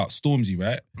 talk about Stormzy,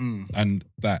 right? And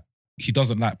that he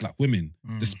doesn't like black women,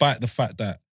 despite the fact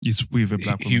that He's with a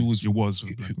black woman. he was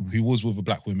with a black woman. he was with a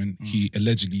black woman. He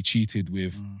allegedly cheated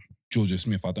with Georgia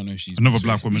Smith. I don't know if she's Another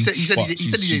black woman. He said But he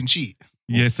didn't cheat.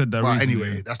 Yeah, he said that But recently,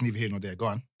 anyway, yeah. that's neither here nor there. Go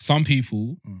on. Some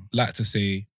people like to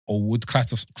say or would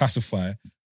classify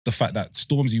the fact that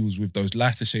Stormzy was with those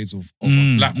lighter shades of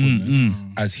a black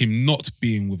woman as him not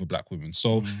being with a black woman.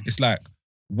 So it's like,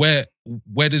 where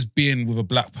does being with a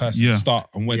black person start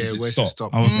and where does it where's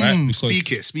stop? I was right?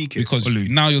 Speak it. Because Olu.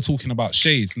 now you're talking about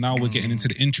shades. Now we're getting into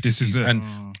the intricacies, it.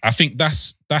 and I think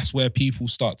that's where people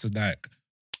start to like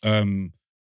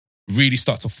really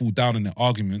start to fall down in their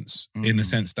arguments in the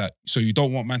sense that, so you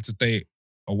don't want man to date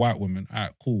a white woman. All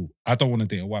right, cool. I don't want to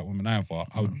date a white woman either.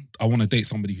 I want to date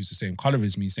somebody who's the same color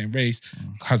as me, same race,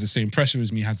 has the same pressure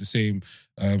as me, has the same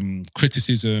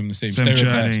criticism, the same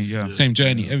stereotypes, journey, yeah. same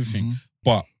journey, everything.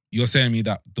 But you're saying me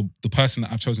that the person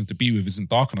that I've chosen to be with isn't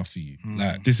dark enough for you.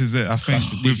 Like, This is it. I think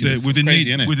That's with the ridiculous. with the It's crazy,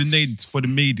 need innit? with the need for the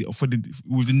media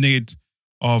with the need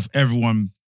of everyone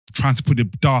trying to put the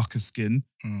darker skin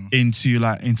into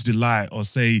the light, or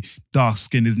say dark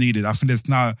skin is needed. I think there's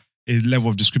now a level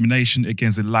of discrimination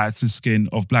against the lighter skin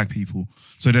of black people.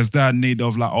 So there's that need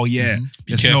of like, oh yeah, be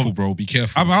there's careful, bro. Be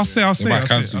careful. I'll say. They might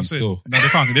cancel you I'll say. still. No, they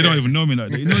can't. They don't even know me like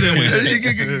that. You know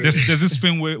there's this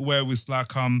thing where it's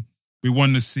like we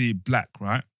want to see black,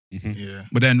 right? Yeah.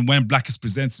 But then when black is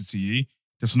presented to you,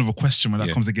 there's another question when that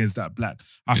comes against that black.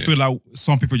 I feel like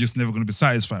some people are just never going to be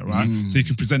satisfied, right? So you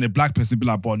can present a black person and be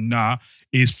like, but nah,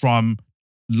 it's from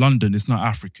London, it's not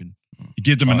African. You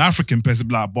give them an African person,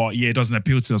 be like, but yeah, it doesn't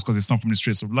appeal to us because it's not from the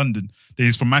streets of London. Then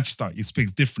it's from Manchester, it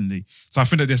speaks differently. So I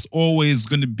think that there's always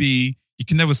going to be, you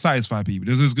can never satisfy people.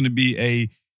 There's always going to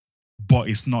be but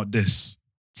it's not this.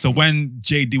 So when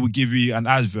JD will give you an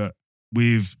advert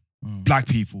with black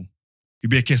people, it'd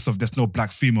be a case of there's no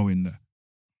black female in there.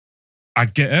 I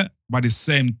get it, but at the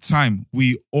same time,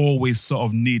 we always sort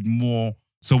of need more.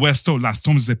 So we're still, like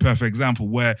Tom is a perfect example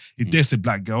where if there's a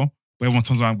black girl, but everyone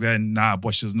turns around going, nah,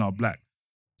 but she's not black.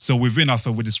 So within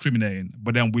ourselves, we're discriminating.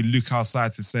 But then we look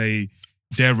outside to say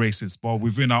they're racist, but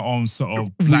within our own sort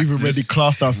of blackness. We've already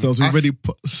classed ourselves. We've already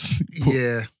put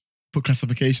Yeah. put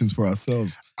classifications for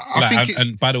ourselves. I Like, think and, it's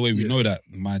and by the way, we know that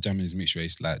my jam is mixed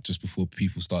race. Like, just before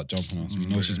people start jumping on us, we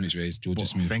know she's mixed race. Georgia Well,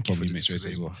 Smith thank you probably for the mixed race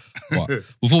as well. disclaimer. But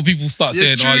before people start It's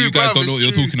saying, "Oh, true, you guys bruv, don't know what it's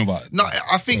you're true. talking about," no.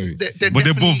 I think Sorry. there But they're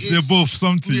definitely both is- they're both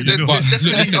something. Yeah, You know? there's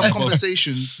definitely Listen, a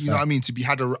conversation, you know what I mean, to be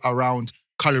had around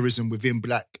colorism within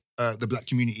the black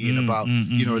community and about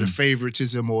you know the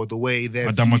favoritism or the way they're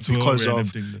Madame viewed Touré because and of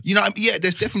everything. you know yeah.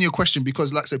 There's definitely a question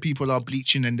because like I said, people are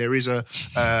bleaching and there is a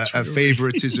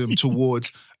favoritism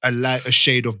towards a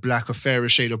shade of black, a fairer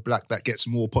shade of black that gets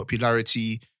more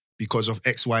popularity because of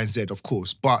X, Y, and Z, of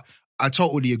course. But I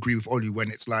totally agree with Ollie when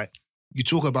it's like you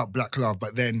talk about black love,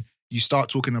 but then you start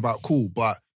talking about cool,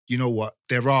 but you know what?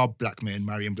 There are black men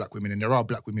marrying black women and there are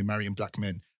black women marrying black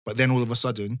men. But then all of a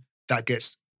sudden, that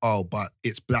gets, but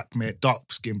it's black men,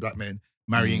 dark-skinned black men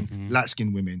marrying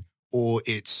light-skinned women. Or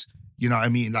it's, you know what I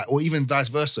mean? Like, or even vice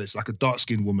versa. It's like a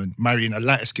dark-skinned woman marrying a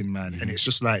lighter-skinned man. And it's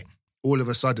just like, all of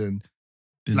a sudden,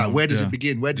 like, where does it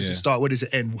begin? Where does it start? Where does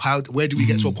it end? Where do we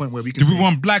get to a point where we can Do we say,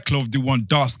 want black love? Do we want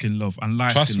dark skin love and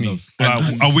light Trust skin me. love? And Like,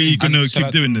 that's are the we thing. gonna And shall keep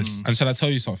I- doing this? And shall I tell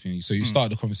you something? So you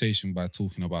started the conversation by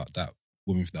talking about that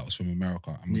woman that was from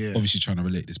America. I'm Yeah. obviously trying to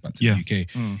relate this back to Yeah. the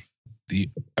UK. The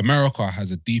America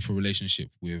has a deeper relationship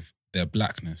with their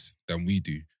blackness than we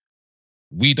do.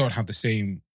 We don't have the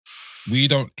same. We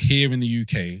don't here in the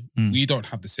UK. We don't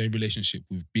have the same relationship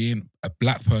with being a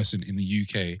black person in the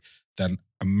UK than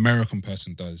American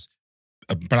person does.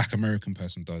 A black American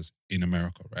person does in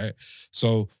America, right?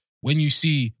 So when you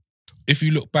see, if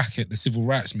you look back at the civil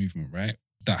rights movement, right,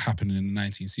 that happened in the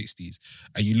 1960s,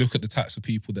 and you look at the types of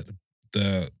people that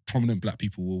the prominent black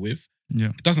people were with,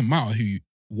 it doesn't matter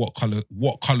what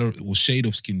color or shade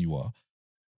of skin you are.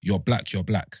 You're black. You're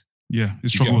black. Yeah, the You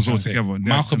struggle get was what all I'm saying? together.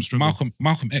 They had some struggle.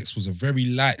 Malcolm X was a very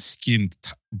light-skinned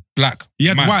black. He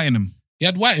had man. white in him. He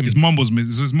had white in His him. mum was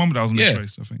his mum that was on Yeah. this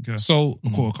race, I think. Yeah. So A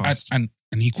quarter caste. and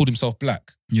he called himself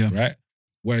black. Yeah. Right.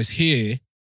 Whereas here,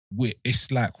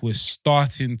 it's like we're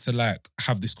starting to like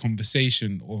have this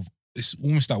conversation of it's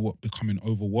almost like what becoming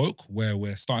overwoke, where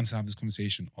we're starting to have this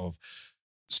conversation of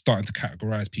starting to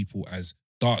categorize people as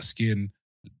dark skin,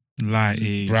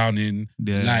 Lighty. browning,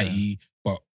 Yeah. lighty,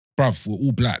 but bruv, we're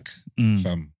all black,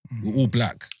 fam. We're all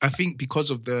black. I think because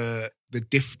of the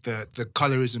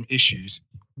colorism issues,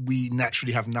 we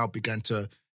naturally have now begun to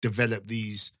develop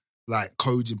these like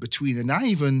codes in between. And I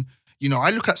even, you know, I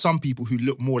look at some people who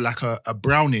look more like a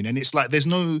browning, and it's like there's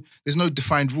no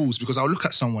defined rules because I'll look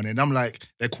at someone and I'm like,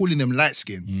 they're calling them light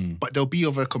skin, but they'll be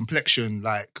of a complexion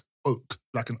like oak,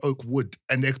 like an oak wood,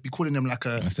 and they'll be calling them like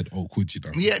a I said oak wood, you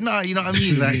know. yeah, no, you know what I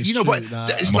mean, like It's you know, true, but nah.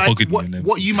 it's Mahogany like and them.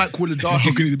 what you might call a dark.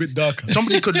 Mahogany's a bit darker.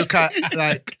 Somebody could look at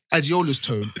like Adiola's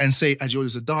tone and say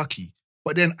Adiola's a darkie.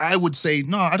 But then I would say,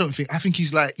 no, I think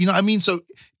he's like, you know what I mean? So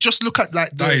just look at like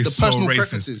the That is personal so racist.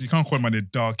 preferences. You can't call him a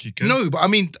darkie. No, but I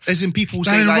mean, as in people That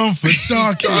say ain't like, wrong for he's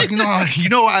darkie. dark. No, you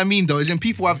know what I mean though, as in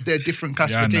people have their different Yeah, I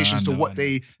know, classifications I to know, what I know.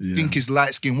 they think is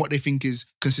light skin, what they think is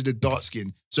considered dark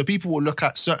skin. So people will look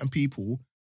at certain people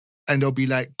and they'll be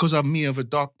like, because I'm me of a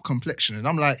dark complexion. And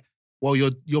I'm like, well,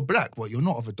 you're black, well, you're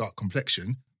not of a dark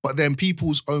complexion. But then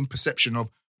people's own perception of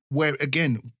where,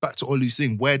 again, back to Olu's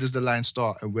thing, where does the line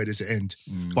start and where does it end?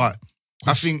 But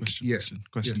I think, Question.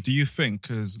 Yeah. Do you think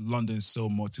because London's so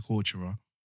multicultural,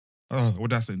 what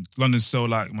that's saying? London's so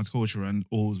like multicultural and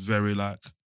all very like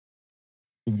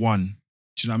one.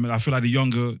 Do you know what I mean? I feel like the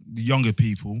younger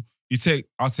people.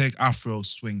 I'll take Afro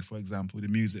swing for example, the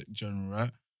music genre,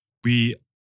 right?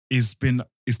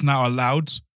 It's now allowed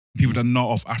people that are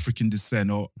not of African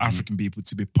descent or African people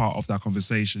to be part of that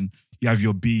conversation. You have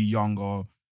your B Young or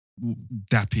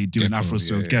Dappy doing Gecko, Afro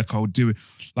swing, yeah. Gecko doing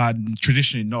like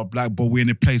traditionally not black, but we're in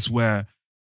a place where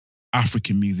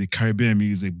African music, Caribbean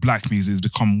music, black music has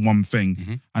become one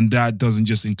thing. And that doesn't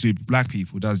just include black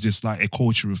people. That's just like a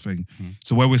cultural thing.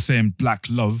 So where we're saying black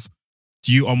love,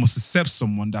 do you almost accept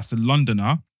someone that's a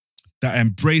Londoner that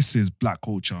embraces black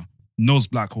culture, knows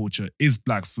black culture, is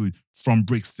black food from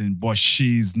Brixton, but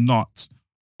she's not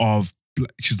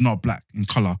black in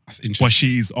colour, That's interesting. but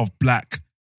she is of black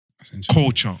That's interesting.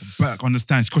 culture, black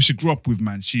understand, because she grew up with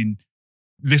man. She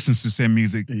listens to the same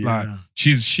music. Yeah. Like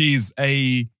she's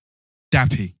a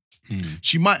dappy.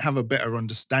 she might have a better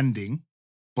understanding,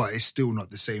 but it's still not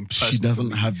the same person. She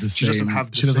doesn't have the same. She doesn't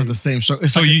have the She doesn't have the same struggle.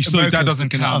 It's So like that Americans doesn't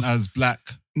looking at count us. as black.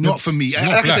 Not for me. not Like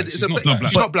I black. said, it's She's a not be- black.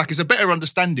 she's not black. It's a better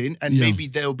understanding, and Yeah. maybe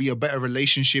there'll be a better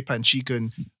relationship, and she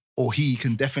can, or he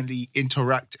can definitely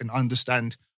interact and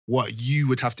understand what you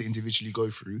would have to individually go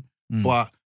through. But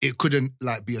it couldn't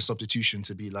like be a substitution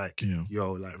to be like, Yeah.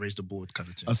 yo, like raise the board kind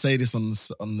of thing. I say this on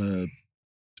the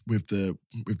with the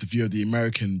view of the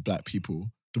American black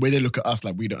people. the way they look at us,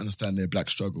 like we don't understand their black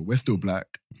struggle. We're still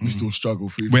black. We still struggle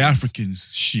through. We're things.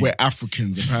 Africans. Shit. We're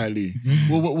Africans, apparently.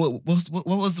 What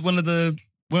was one of the?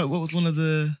 What was one of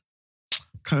the?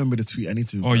 Can't remember the tweet. I need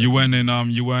to. Oh, you weren't in.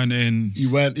 You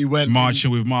weren't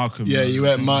marching with Malcolm. Yeah, you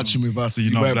weren't marching with us. So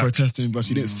you you're not weren't black. protesting with us.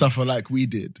 You didn't suffer like we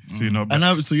did. So you're not.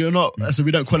 And so you're not. So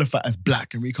we don't qualify as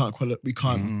black, and we can't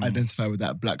identify with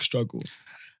that black struggle.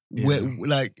 Where,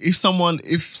 like, if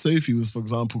Sophie was, for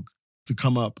example, to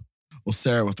come up, or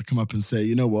Sarah was to come up and say,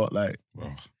 you know what, like,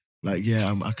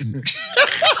 yeah, I can.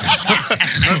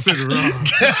 I said it wrong.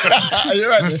 You're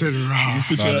right. I said it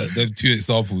wrong. Them two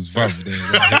examples, fam. I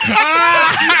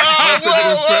said it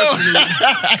was personally.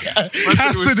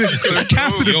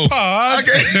 Cassidy part.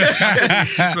 Okay.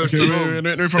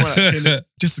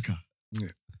 Jessica.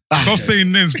 Stop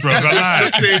saying names, bro.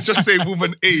 Just say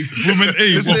woman A. Woman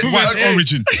A of white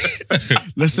origin.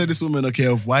 Let's say this woman, okay,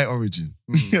 of white origin.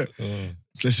 So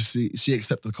let's just see, she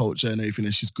accepts the culture and everything,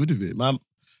 and she's good with it. Mom,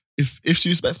 if she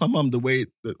respects my mum the way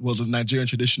that was a Nigerian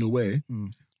traditional way,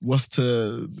 was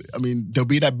to, I mean, there'll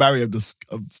be that barrier of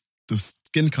the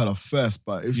skin color first,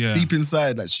 but if deep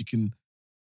inside that she can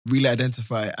really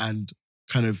identify and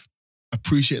kind of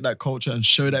appreciate that culture and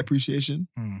show that appreciation,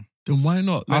 then why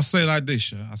not? I'll say it like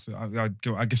this, yeah.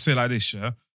 I can say it like this,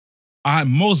 yeah.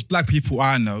 Most black people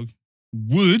I know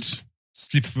would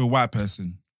sleep with a white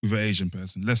person, with an Asian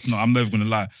person. I'm never gonna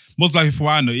lie. Most black people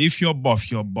I know, if you're buff,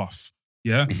 you're buff.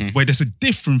 Yeah? But there's a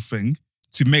different thing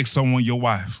to make someone your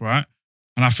wife, right?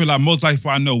 And I feel like most black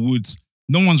people I know would,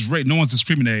 no one's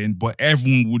discriminating, but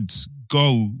everyone would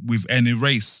go with any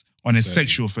race on a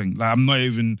sexual thing. Like, I'm not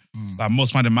even, like,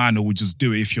 most man I know would just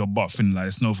do it if you're buff, and like,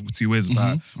 it's no two ways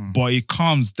about it. But it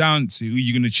comes down to who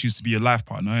you're going to choose to be your life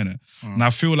partner, innit? And I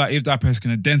feel like if that person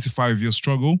can identify with your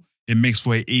struggle, it makes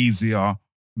for an easier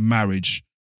marriage.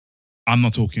 I'm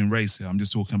not talking race here. I'm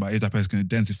just talking about if that person can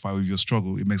identify with your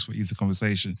struggle, it makes for easy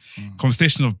conversation.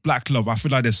 Conversation of black love. I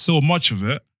feel like there's so much of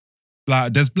it.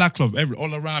 Like, there's black love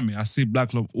all around me. I see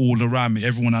black love all around me.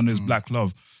 Everyone I know is black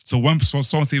love. So when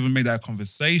someone's even made that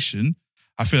conversation,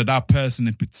 I feel that person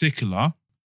in particular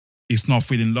is not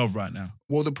feeling love right now.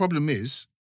 Well, the problem is,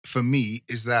 for me,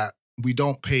 is that we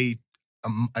don't pay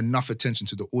enough attention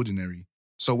to the ordinary.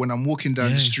 So when I'm walking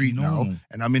down the street now,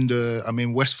 and I'm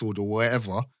in Westfield or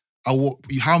wherever,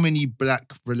 how many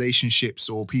black relationships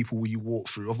or people will you walk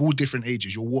through of all different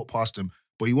ages? You'll walk past them,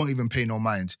 but you won't even pay no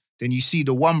mind. Then you see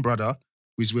the one brother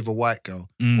who's with a white girl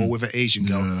or with an Asian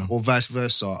girl or vice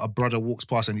versa. A brother walks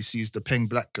past and he sees the peng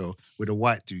black girl with a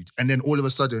white dude. And then all of a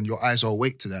sudden your eyes are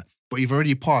awake to that. But you've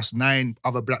already passed 9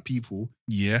 other black people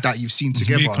that you've seen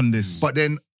together. But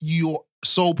then you're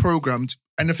so programmed.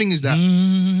 And the thing is that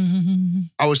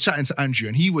I was chatting to Andrew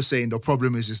and he was saying the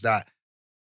problem is that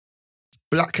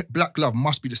black love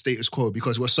must be the status quo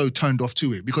because we're so turned off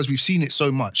to it. Because we've seen it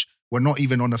so much. We're not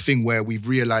even on a thing where we've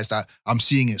realized that I'm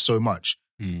seeing it so much.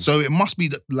 So it must be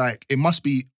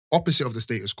opposite of the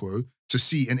status quo to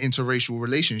see an interracial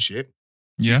relationship.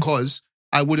 Yeah. Because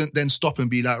I wouldn't then stop and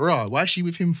be like, rah, why is she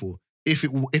with him for? If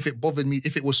it bothered me,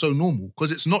 if it was so normal.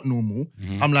 Because it's not normal.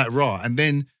 I'm like, rah. And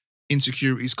then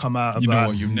insecurities come out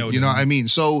about, you know what I mean?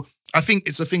 So I think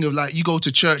it's a thing of like, you go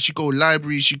to church, you go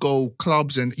libraries, you go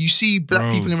clubs, and you see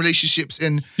black people in relationships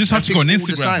and you just have to go on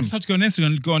Instagram. You just have to go on Instagram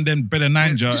and go on them Better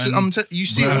Ninja. You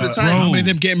see it all the time. How many of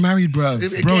them getting married, bro?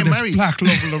 There's black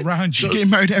love all around you. Getting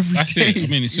married every day. It. I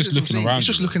mean, it's just looking around you. It's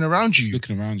just looking around you.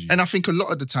 Looking around you. And I think a lot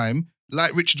of the time,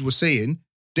 like Richard was saying,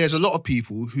 there's a lot of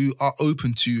people who are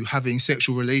open to having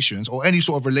sexual relations or any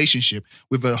sort of relationship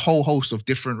with a whole host of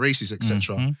different races,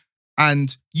 etc.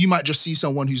 And you might just see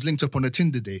someone who's linked up on a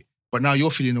Tinder date, but now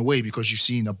you're feeling away because you've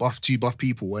seen two buff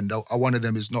people and one of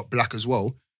them is not black as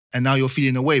well. And now you're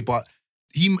feeling away. But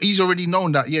he's already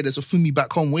known that, there's a Fumi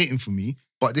back home waiting for me,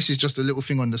 but this is just a little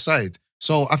thing on the side.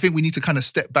 So I think we need to kind of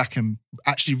step back and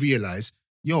actually realize,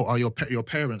 your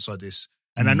parents are this.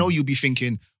 And I know you'll be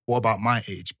thinking, what about my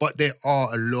age? But there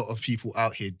are a lot of people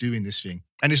out here doing this thing.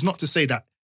 And it's not to say that,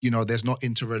 there's not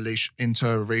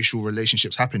interracial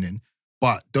relationships happening,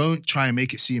 but don't try and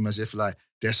make it seem as if like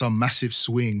there's some massive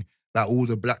swing that all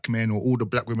the black men or all the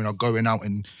black women are going out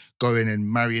and going and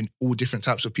marrying all different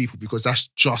types of people, because that's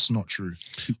just not true.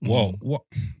 Well,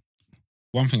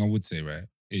 one thing I would say, right,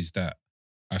 is that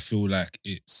I feel like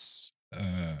it's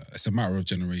a matter of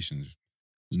generations.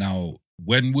 Now,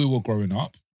 when we were growing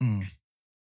up, a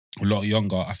lot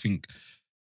younger, I think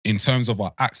in terms of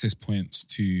our access points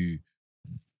to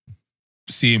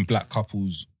seeing black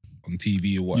couples on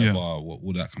TV or whatever,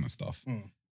 all that kind of stuff.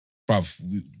 Bruv,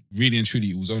 really and truly,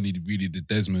 it was only really the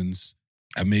Desmonds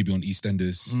and maybe on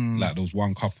EastEnders. Like, there was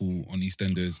one couple on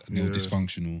EastEnders and they were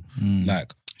dysfunctional.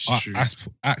 Like, true.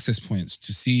 access points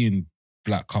to seeing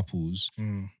black couples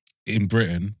Mm. in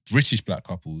Britain, British black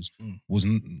couples, Mm.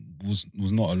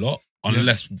 was not a lot,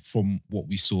 unless from what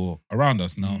we saw around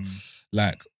us. Now,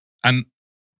 like, and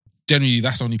generally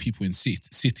that's only people in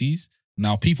cities.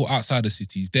 Now, people outside of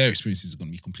cities, their experiences are going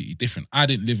to be completely different. I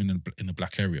didn't live in a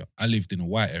black area. I lived in a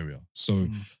white area. So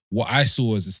what I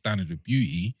saw as a standard of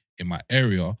beauty in my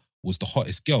area was the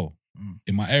hottest girl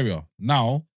in my area.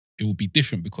 Now, it will be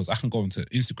different because I can go into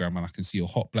Instagram and I can see a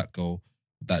hot black girl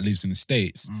that lives in the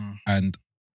States, and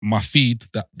my feed,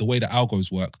 that the way the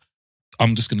algos work,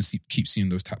 I'm just going to keep seeing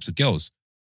those types of girls.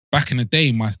 Back in the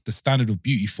day, the standard of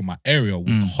beauty for my area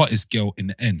was the hottest girl in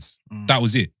the ends. That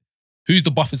was it. Who's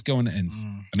the buffest girl in the ends?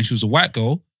 And if she was a white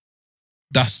girl,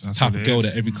 that's the type what of it girl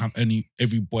is. that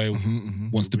every boy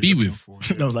wants to be with.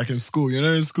 That was like in school,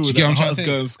 in school. Do you get what I'm trying to the say?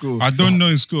 girl in school. I don't know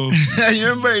in school. You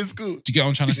remember in school? Do you get what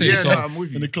I'm trying to say? Yeah, So, no, I'm with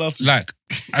In you. the classroom. like,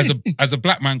 as a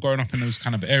black man growing up in those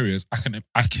kind of areas, I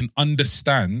can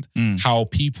understand how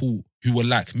people who were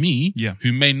like me,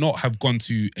 who may not have gone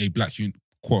to a black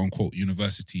quote unquote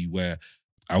university, where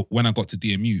when I got to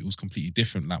DMU, it was completely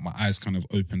different. Like, my eyes kind of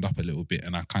opened up a little bit,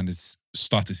 and I kind of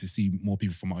started to see more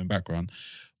people from my own background.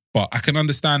 But I can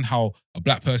understand how a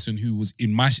black person who was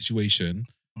in my situation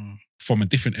from a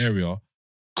different area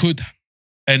could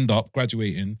end up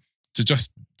graduating to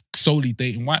just solely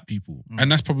dating white people. And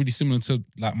that's probably similar to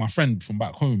like my friend from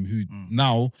back home who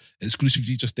now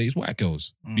exclusively just dates white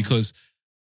girls. Because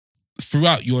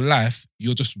throughout your life,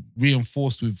 you're just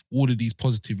reinforced with all of these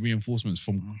positive reinforcements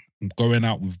from going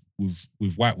out with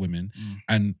white women.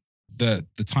 And the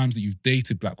times that you've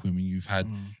dated black women, you've had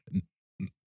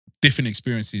different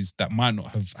experiences that might not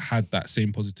have had that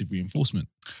same positive reinforcement.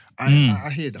 I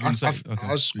hear that. You wanna say- I'll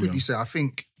just quickly say, I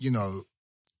think,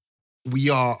 we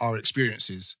are our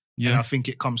experiences. And Yeah. I think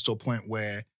it comes to a point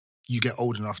where you get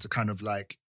old enough to kind of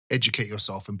like educate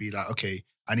yourself and be like, okay,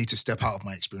 I need to step out of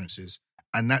my experiences.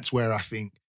 And that's where I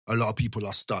think a lot of people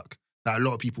are stuck. That a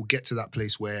lot of people get to that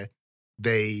place where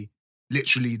they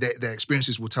literally, their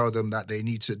experiences will tell them that they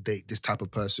need to date this type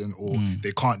of person, or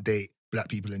they can't date black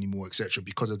people anymore, etc.,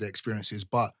 because of their experiences.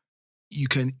 But you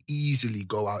can easily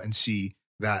go out and see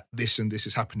that this and this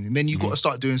is happening. And then you've got to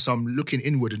start doing some looking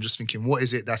inward and just thinking, what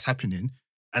is it that's happening?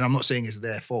 And I'm not saying it's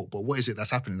their fault, but what is it that's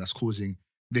happening that's causing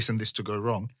this and this to go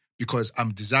wrong? Because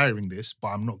I'm desiring this, but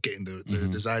I'm not getting the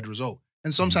desired result.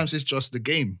 And sometimes it's just the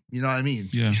game. You know what I mean?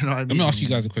 Yeah. You know what I mean? Let me ask you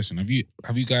guys a question. Have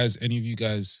you guys, any of you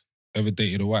guys ever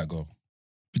dated a white girl?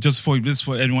 But just for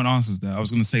anyone answers that, I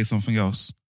was going to say something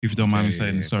else, if you don't mind me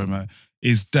saying it. Sorry, man.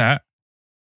 Is that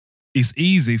it's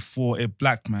easy for a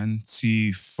black man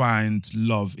to find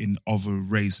love in other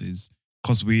races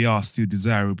because we are still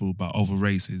desirable by other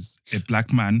races. A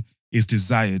black man is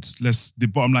desired. The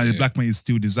bottom line, a black man is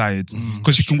still desired.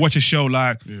 Because you can watch a show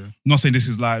like, not saying this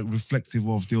is like reflective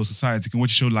of the whole society, you can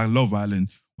watch a show like Love Island,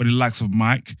 where the likes of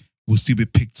Mike will still be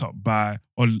picked up by,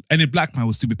 or any black man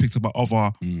will still be picked up by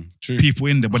other people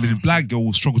in there, but the black girl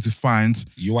will struggle to find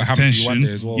What happened to you one attention.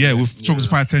 day as well? Yeah, we'll struggle to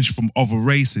find attention from other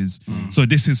races. So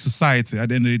this is society at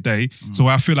the end of the day. So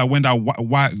I feel like when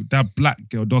that black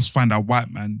girl does find that white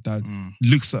man that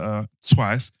looks at her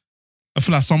twice, I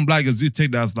feel like some black girls do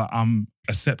take that as like, I'm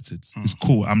accepted. It's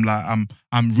cool. I'm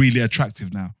really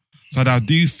attractive now. So I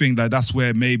do think that that's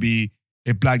where maybe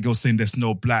a black girl saying there's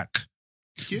no black.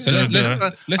 Yeah, So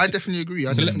I definitely agree. I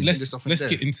definitely think there's something let's there.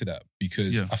 get into that,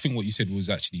 because I think what you said was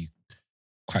actually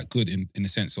quite good in the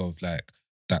sense of like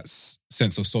that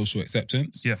sense of social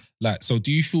acceptance. Yeah. Like, so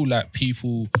do you feel like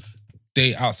people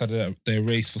date outside of their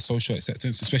race for social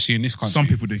acceptance, especially in this country? Some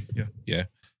people do, yeah. Yeah.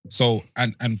 So,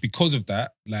 and because of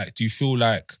that, like, do you feel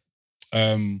like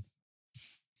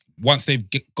once they've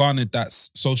garnered that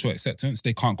social acceptance,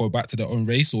 they can't go back to their own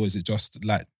race? Or is it just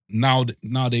like now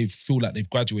they feel like they've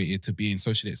graduated to being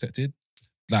socially accepted?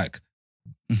 Like,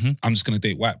 I'm just going to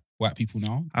date white people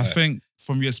now? I think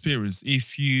from your experience,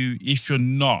 if you're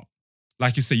not,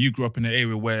 like you say, you grew up in an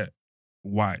area where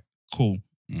white, cool.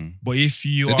 But if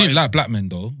you They didn't like black men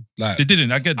though. Like, they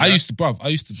didn't, I get that. I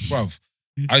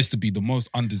used to be the most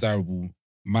undesirable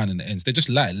man in the ends. They just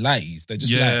like lighties. They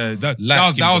just that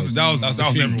was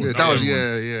everyone. Yeah, that was,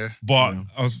 yeah. But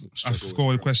I forgot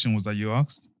what the question was that you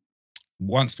asked.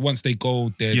 Once they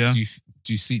go there, do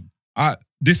you see?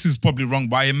 This is probably wrong,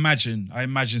 but I imagine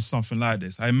something like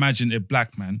this. I imagine a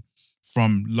black man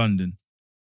from London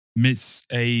meets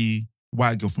a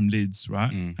white girl from Leeds,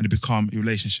 right? And they become a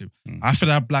relationship. I feel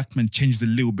that black man changes a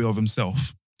little bit of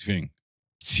himself Do you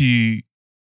think?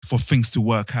 for things to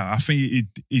work out. I think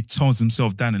it tones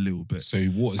himself down a little bit. So he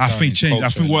waters I down think his change. I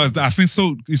culture think a little I think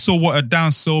so. It's so watered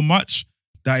down so much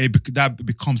that that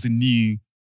becomes the new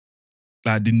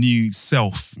like the new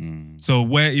self. So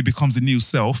where it becomes the new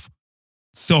self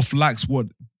likes what,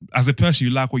 as a person,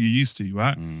 you like what you're used to,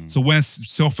 right? So when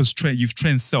self is trained, you've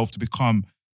trained self to become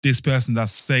this person that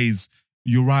says,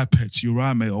 you're right, Pet, you're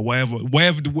right, mate, or whatever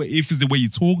the way, if it's the way you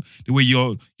talk, the way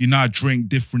you now drink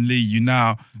differently, you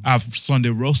now have Sunday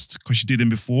roast because you didn't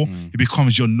before, it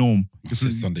becomes your norm. It's a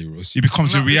Sunday roast. It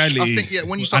becomes your reality. I think,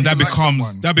 when you start and that to like becomes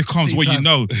someone, that becomes what you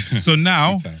know. So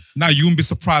now you won't be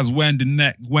surprised when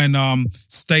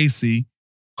Stacey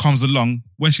comes along,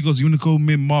 when she goes, you want to go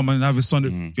meet mom and have a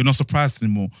Sunday, you're not surprised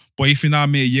anymore. But if you now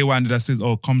meet a year one that says,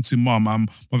 oh, come to mom, mom's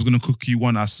going to cook you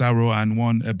one asaro and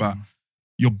one eba.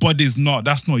 Your body's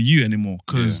that's not you anymore.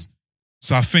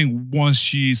 So I think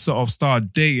once you sort of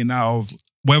start dating out of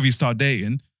wherever you start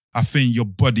dating, I think your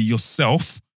body,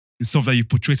 yourself, the self that you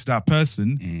portray to that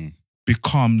person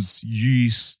becomes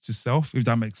used to self, if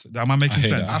that makes sense. Am I making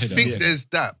sense? I think there's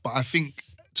that, but I think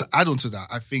to add on to that,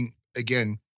 I think,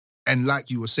 again, and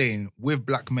like you were saying, with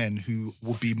black men who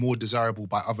will be more desirable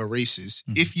by other races,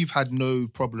 if you've had no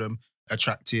problem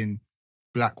attracting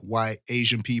black, white,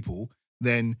 Asian people,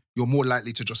 then you're more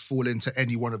likely to just fall into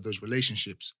any one of those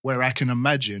relationships. Where I can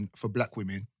imagine for black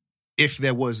women, if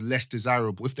there was less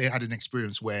desirable, if they had an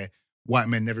experience where white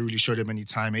men never really showed them any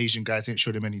time, Asian guys didn't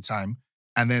show them any time,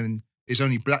 and then it's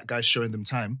only black guys showing them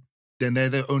time, then they're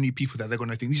the only people that they're going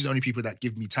to think, these are the only people that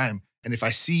give me time. And if I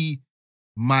see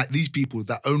these people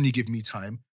that only give me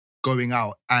time going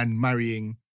out and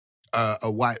marrying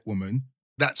a white woman,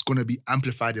 that's going to be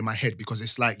amplified in my head because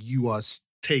it's like you are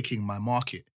taking my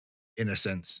market, in a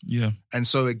sense. Yeah. And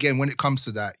so again, when it comes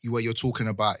to that, what you're talking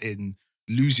about in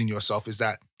losing yourself is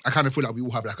that I kind of feel like we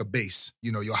all have like a base.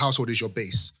 You know, your household is your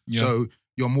base. Yeah. So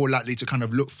you're more likely to kind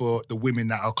of look for the women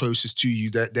that are closest to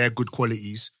you, their good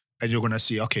qualities, and you're going to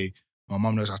see, okay, my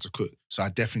mum knows how to cook, so I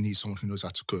definitely need someone who knows how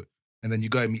to cook. And then you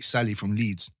go and meet Sally from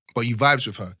Leeds, but you vibes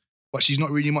with her, but she's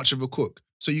not really much of a cook.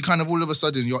 So you kind of all of a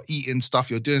sudden, you're eating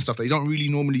stuff, you're doing stuff that you don't really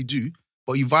normally do,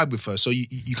 but you vibe with her. So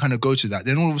you kind of go to that.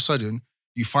 Then all of a sudden,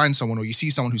 you find someone or you see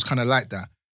someone who's kind of like that.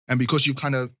 And because you've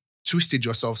kind of twisted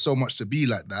yourself so much to be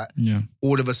like that,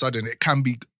 all of a sudden it can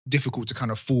be difficult to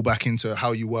kind of fall back into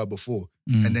how you were before.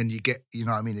 And then you get, you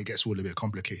know what I mean? It gets all a bit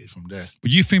complicated from there.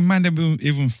 But you think man never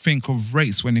even think of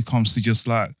race when it comes to just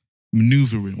like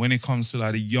maneuvering, when it comes to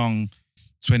like the young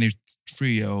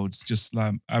 23-year-olds just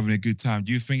like having a good time?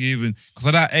 Do you think even, because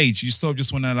at that age, you sort of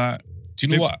just want to like... Do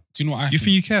you know what I think? You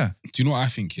think you care? Do you know what I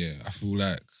think, yeah? I feel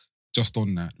like, just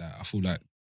on that, like I feel like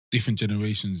different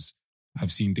generations have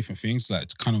seen different things. Like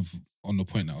kind of on the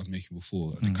point that I was making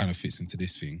before, and it kind of fits into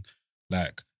this thing.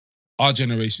 Like our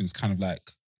generation's kind of like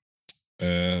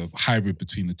hybrid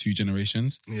between the two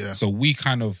generations. Yeah. So we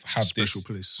kind of have Special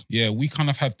place. Yeah, we kind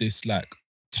of have this like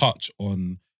touch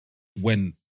on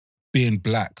when being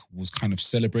black was kind of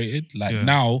celebrated. Like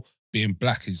now, being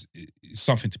black is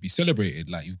something to be celebrated.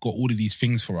 Like you've got all of these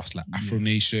things for us, like Afro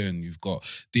Nation, you've got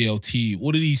DLT, all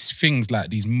of these things, like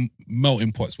these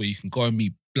melting pots where you can go and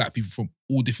meet black people from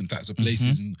all different types of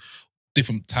places and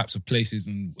different types of places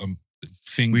and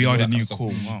things. We are the new new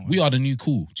cool. We are the new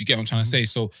cool. Do you get what I'm trying to say?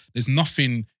 So there's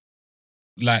nothing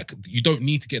like, you don't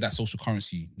need to get that social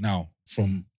currency now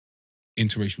from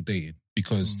interracial dating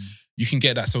because you can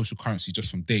get that social currency just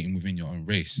from dating within your own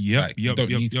race. You don't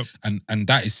need, and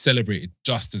that is celebrated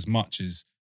just as much as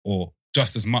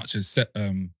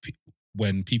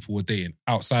when people were dating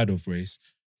outside of race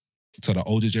to the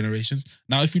older generations.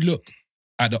 Now, if you look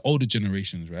at the older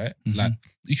generations, right, like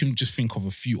you can just think of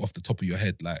a few off the top of your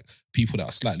head, like people that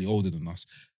are slightly older than us.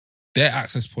 Their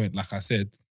access point, like I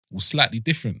said, was slightly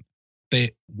different. There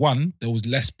was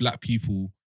less black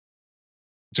people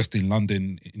just in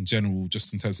London in general,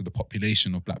 just in terms of the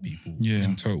population of black people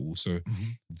in total. So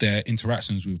their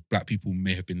interactions with black people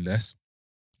may have been less.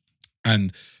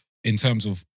 And in terms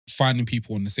of finding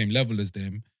people on the same level as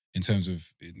them, in terms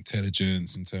of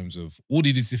intelligence, in terms of all of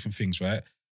these different things, right?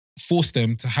 Force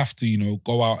them to have to, you know,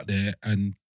 go out there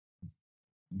and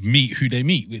meet who they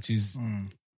meet, which is,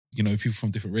 you know, people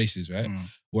from different races, right?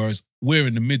 Whereas we're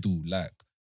in the middle, like,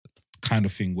 kind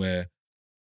of thing where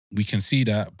we can see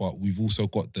that, but we've also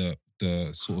got the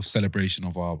sort of celebration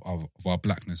of our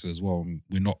blackness as well.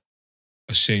 We're not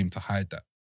ashamed to hide that.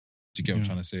 Do you get what I'm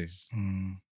trying to say?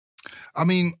 I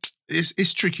mean,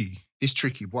 it's tricky. It's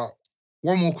tricky. But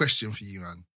one more question for you,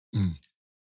 man.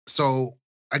 So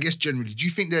I guess generally, do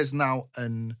you think there's now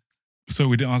an So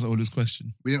we didn't answer all this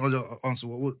question. We didn't answer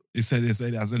what. It said,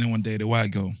 has anyone dated a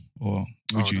white girl? Or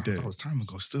would you date? That was time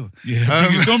ago still. Yeah,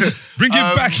 bring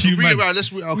it back, you bring man. it back. Let's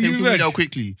Bring okay, it do back. it out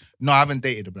quickly. No, I haven't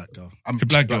dated a black girl. I'm A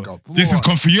black girl. This is What?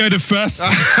 confirmed. The first. No,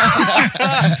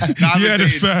 I Yeah, the haven't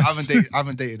dated, first. I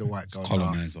haven't dated a white girl. No.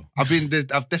 Colonizer.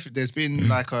 There's been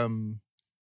like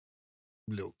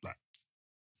little like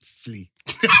flea.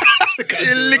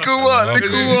 Little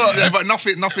what? Yeah, but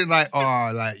nothing like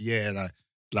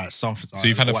like something. So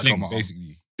you've had a white fling, girl.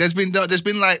 basically. There's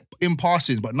been like in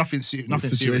passing, but nothing serious.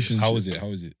 Situations. How was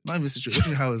it? Not even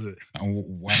situation. How was it? And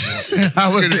why?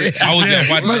 How was it? How was it?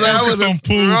 Why? Focus on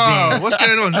pool, Bro, bro. what's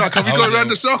going on? Like, have we How gone was around it?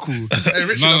 the circle? Hey,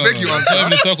 Richard, No, I beg you It's not even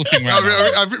answer. a circle thing right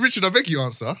now. Richard, I beg you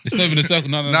answer. It's not even a circle.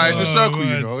 No. Nah, it's a Oh, circle, you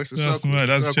mad. know. It's a That's circle. mad. It's a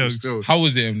That's circle jokes. still. How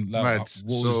was it? And, like, Mad. what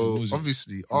So was it?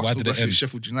 obviously, Why Arsenal did it versus end?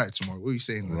 Sheffield United tomorrow. What are you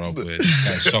saying? Bro, boy, this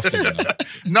guy's shafted me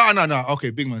now. No. Okay,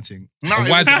 big man thing. No, But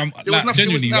it why was, is it- it was like,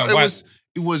 genuinely, why-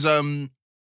 it was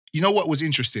you know what was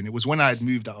interesting? It was when I had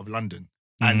moved out of London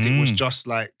and it was just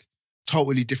like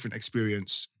totally different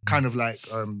experience. Kind of like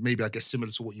maybe I guess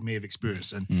similar to what you may have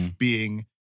experienced and being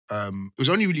it was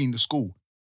only really in the school,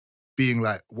 being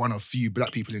like one of few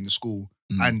black people in the school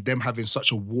and them having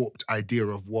such a warped idea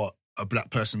of what a black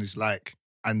person is like,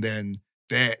 and then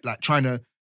they're like trying to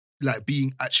like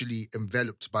being actually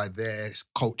enveloped by their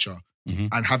culture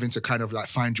and having to kind of like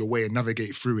find your way and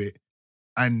navigate through it.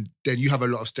 And then you have a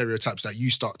lot of stereotypes that you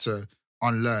start to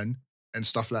unlearn and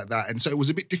stuff like that. And so it was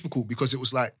a bit difficult because it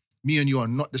was like me and you are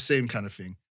not the same kind of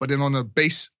thing. But then on a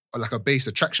base, like a base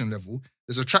attraction level,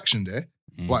 there's attraction there.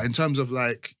 But in terms of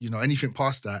like, you know, anything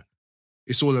past that,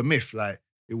 it's all a myth. Like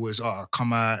it was,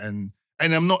 come out and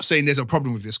I'm not saying there's a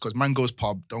problem with this because man goes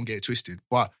pub, don't get it twisted.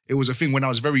 But it was a thing when I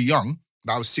was very young.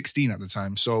 I was 16 at the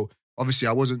time. So obviously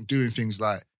I wasn't doing things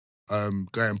like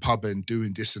going pub and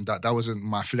doing this and that. That wasn't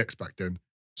my flex back then.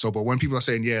 So, but when people are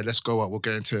saying, yeah, let's go out, we're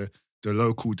going to the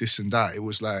local this and that, it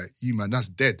was like, you man, that's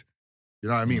dead. You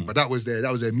know what I mean? But that was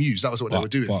their muse. That was what they were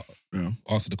doing. But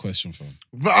answer the question, fam.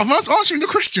 But I'm not answering the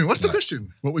question. What's the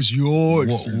question? What was your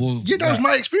experience? Yeah, that was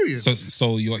my experience.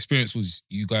 So your experience was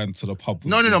you going to the pub?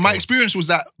 No. My experience was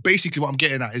that basically what I'm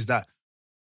getting at is that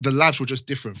the lives were just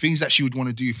different. Things that she would want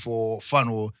to do for fun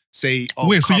or say,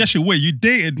 Wait, so you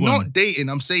dated one? Not dating,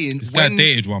 I'm saying This guy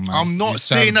dated one, man. I'm not He's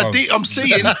saying sad, I bruv. date. I'm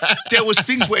saying there was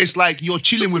things where it's like you're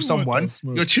chilling with someone.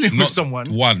 You're chilling Not with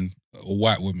someone. one a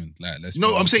white woman. Like let's. No,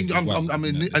 be I'm honest, saying it's a I'm white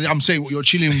woman, like, I'm saying you're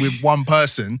chilling with one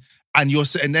person and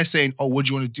they're saying, oh, what do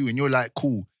you want to do? And you're like,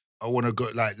 cool. I want to go.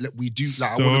 Like we do.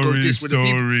 Like I want to go this with the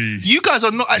people. You guys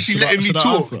are not actually Should I- letting me should I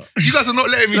talk. answer? You guys are not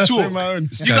letting me Should I say talk. my own?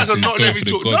 This You guys guy's are been not going letting me for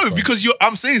the talk. gods, No, bruv. because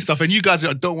I'm saying stuff and you guys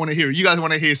don't want to hear it. You guys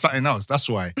want to hear something else. That's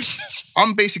why.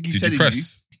 I'm basically Did you telling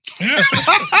press?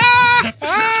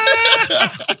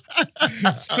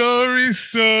 Story.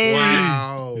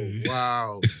 you.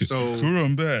 Wow. So, Cool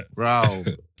on bet. wow,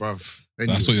 bruv.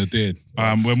 That's what you're doing.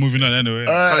 We're moving on anyway.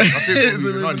 I think It's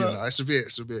we're a moving on, bit- you know. It's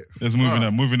a bit. Let's move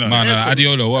on. Moving on. No,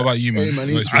 Adiola. What about you, man? Hey, man,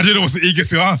 Your it's- I experience? didn't know what's eager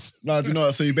to ask. No, do you know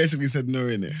what? So you basically said no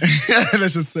in it.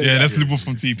 Let's just say Yeah, that. let's live off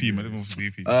from TP, man. Live off from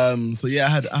TP. So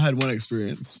yeah, I had one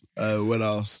experience when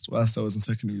whilst I was in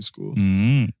secondary school.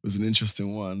 Mm. It was an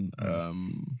interesting one.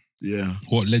 Yeah.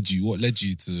 What led you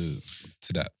to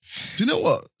that? Do you know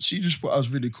what? She just thought I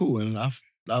was really cool, and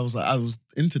I was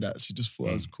into that. She just thought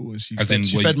I was cool, and she As in,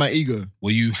 were fed you- my ego.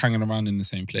 Were you hanging around in the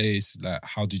same place? Like,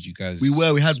 how did you guys? We had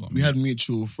That's what I mean.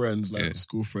 mutual friends, like Yeah.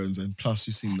 school friends, and plus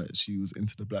she seemed like she was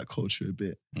into the black culture a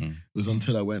bit. Mm. It was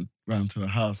until I went round to her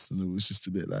house, and it was just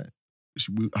a bit like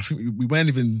I think we weren't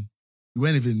even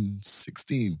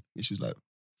 16. She was like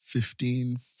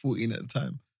 15, 14 at the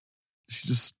time. She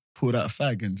just pulled out a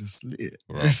fag and just lit it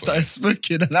Right, and started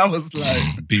smoking, and I was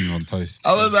like, being on toast.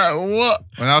 I was like, what?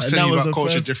 When I was And telling that you was about the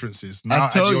culture first- differences, now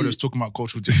told Adiola's you. talking about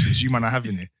cultural differences. You man are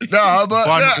having it. No, but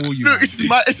Bun no, all you, look,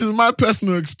 man. this is my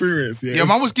personal experience. Yeah, Yeah,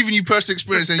 man was giving you personal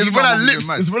experience and It's you when I man lips.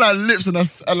 mad. It's when I lips and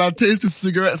I tasted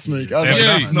cigarette smoke. I was Yeah, like,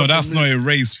 but that's that's for not me. a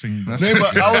race thing. That's- No,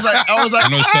 but I was like, I know certain I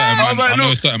man. was like, I know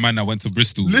look, certain man that went to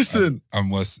Bristol. Listen. and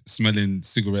was smelling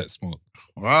cigarette smoke.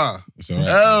 Wow. It's alright.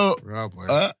 oh, Wow,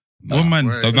 boy. One man.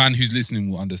 boy. The man who's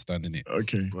listening will understand in it.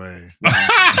 okay. Boy.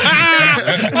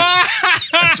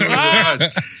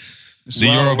 The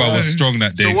Yoruba was strong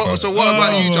that day. fam. So what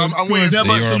about you, Tom? I'm waiting Yeah, for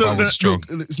The but so Yoruba look, was strong.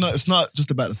 look, it's not just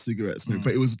about the cigarette smoke,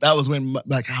 but that was when my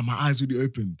eyes really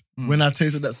opened when I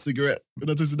tasted that cigarette. When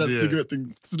I tasted that Yeah. cigarette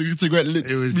thing, cigarette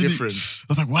lips. It was really- different. I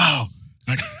was like, wow,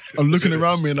 I'm looking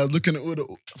around me and I was looking at all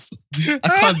the. I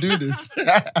can't do this.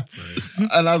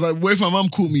 And I was like, what if my mum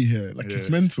caught me here? Like, it's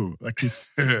mental. Like,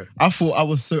 it's. I thought I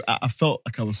was so. I felt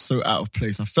like I was so out of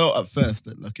place. I felt at first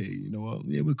that, okay, you know what?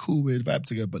 Yeah, we're cool. We're vibe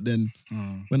together. But then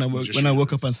when I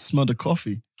woke up and smelled the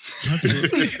coffee. So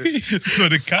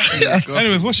the cat.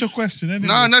 Anyways, what's your question? Anyway?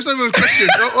 No, it's not even a question.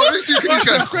 What's your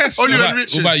question? Ollie What and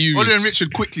Richard. about you, Ollie and Rich?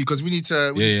 Richard, quickly, because we need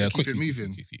to keep quickly, it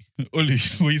moving. quickly. Oli,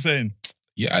 what are you saying?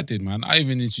 Yeah, I did, man. I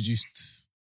even introduced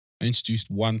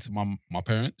one to my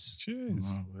parents.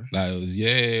 Cheers. Like, it was,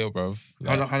 bruv.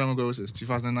 Like, How long ago was this?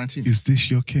 2019? Is this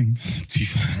your king?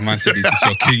 man said, is this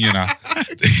your king, you know?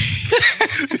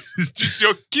 Is this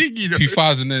your king, you know?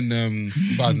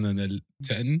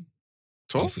 2010?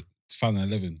 12?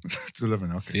 2011.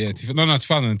 11, okay. Yeah,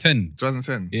 2010.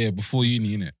 2010. Yeah, before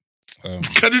uni, innit?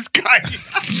 Look at this guy.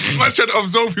 He was trying to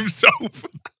absolve himself.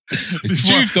 It's the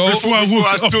truth, though. Before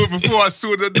I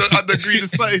saw the green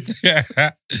side. Yeah.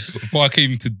 Before I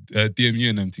came to DMU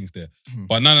and them things there.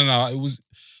 But no. It was,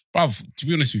 bruv, to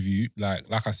be honest with you,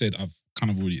 like I said, I've kind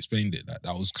of already explained it. Like,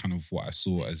 that was kind of what I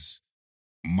saw as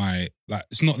my, like,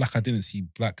 it's not like I didn't see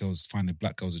finding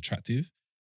black girls attractive.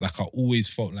 Like, I always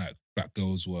felt like black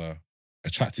girls were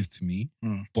attractive to me,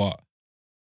 but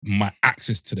my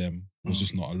access to them was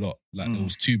just not a lot. Like, there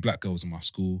was 2 black girls in my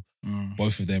school.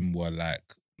 Both of them were like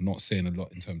not saying a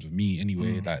lot in terms of me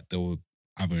anyway. Like, they were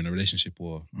either in a relationship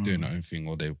or doing their own thing,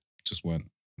 or they just weren't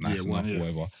nice enough or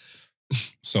whatever.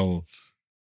 So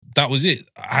that was it.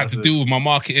 I had to deal with my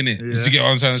market in it. Yeah. Did you get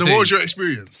what I'm trying to say? So what was your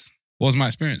experience? What was my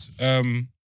experience?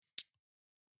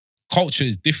 Culture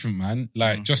is different, man.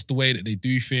 Like, just the way that they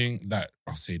do things, like,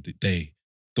 I'll say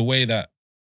the way that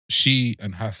she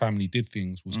and her family did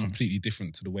things was completely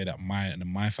different to the way that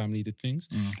my family did things.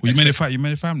 Well, you made a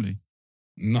family?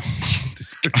 No. I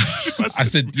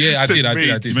said, I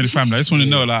did. You made a family. I just want to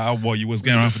know, like, what you was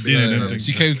getting around for dinner and everything.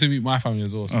 She came to meet my family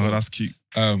as well. So. Oh, that's cute.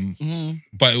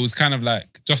 But it was kind of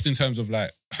like, just in terms of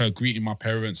like her greeting my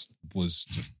parents was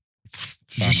just.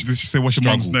 Did she say, what's your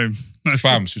mum's name?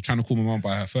 Fam, she was trying to call my mum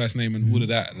by her first name and all of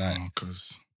that. Like,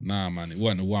 Nah, man, it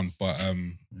wasn't the one. But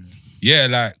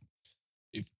like,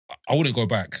 I wouldn't go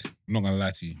back. I'm not gonna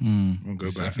lie to you. We'll go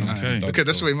back. Okay. Okay,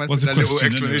 that's why man What's put the that little question,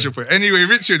 explanation for it. Anyway,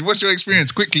 Richard, what's your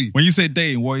experience? Quickly. When you say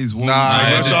dating, what is...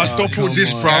 Stop all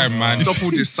this, bro. man. Stop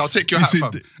all this. I'll take your hat,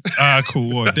 fam.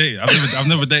 Cool. What, date? I've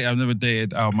never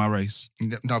dated out of my race.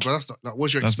 No, but that's not... Like,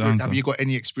 what's your That's the experience? answer. Have you got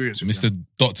any experience with Mr. that?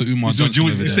 Dr. Umar So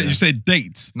Johnson. you said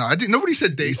date. No, I didn't. Nobody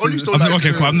said date. said- Only Okay, saw that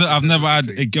Okay, cool. experience. I've never had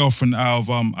a girlfriend out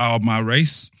of my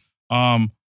race. Have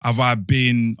I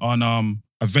been on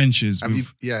adventures Have you?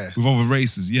 with other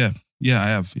races? Yeah, I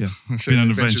have. Yeah, been on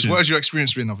adventures. What has your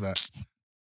experience been of that?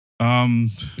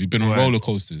 We've been on Right. roller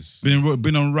coasters.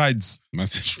 Been on rides. Man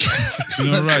said-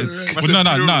 Been on rides. But no.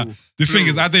 The thing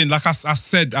is, I didn't, like I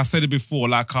said it before.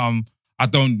 Like I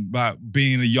don't, like,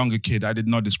 being a younger kid, I did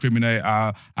not discriminate.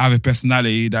 I have a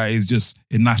personality that is just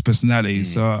a nice personality.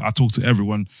 So I talk to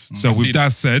everyone. So I see with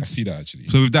that said, I see that actually.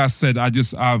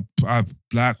 I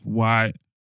black, white,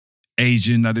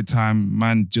 Asian at the time,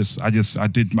 man,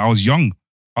 I was young.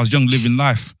 I was young living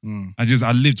life. I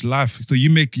lived life. So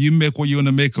you make what you want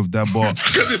to make of that. But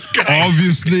Look at this guy.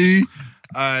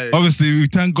 obviously we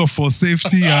thank God for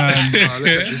safety and Look at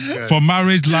this guy. for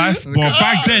marriage life. But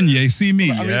back then, you see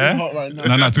me, I'm yeah. even hot right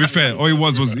now. No, to be fair, all it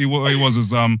was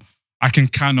I can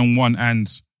count on one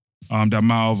hand the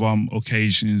amount of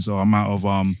occasions or amount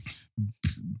of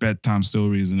bedtime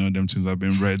stories and all them things I've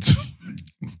been read.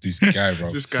 This guy, bro.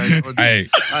 This guy. Hey,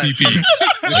 TP,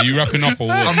 are you wrapping up or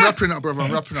what? I'm wrapping up, brother.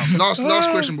 I'm wrapping up.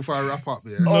 Last question before I wrap up.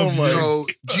 Yeah. Oh my. So,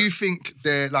 do you think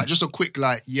they're like just a quick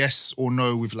like yes or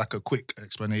no with like a quick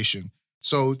explanation?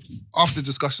 So, after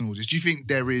discussing all this, do you think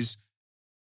there's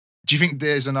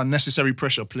an unnecessary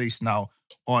pressure placed now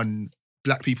on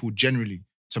black people generally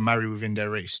to marry within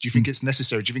their race? Do you think it's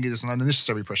necessary? Do you think it's an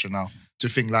unnecessary pressure now to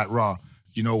think like, rah,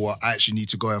 you know what? I actually need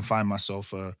to go and find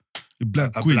myself a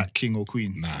Black black king or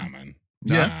queen. Nah, man.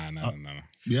 Yeah. Nah.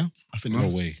 Yeah, I think No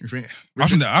that's- way. You think? I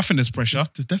think there's pressure.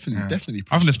 There's definitely I think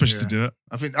pressure. there's pressure Yeah. to do it.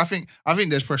 I think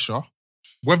there's pressure.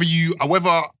 Whether you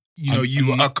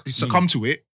succumb to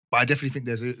it, but I definitely think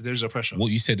there's a pressure.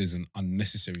 What you said is an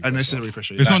unnecessary pressure. Unnecessary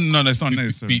pressure. It's yeah. not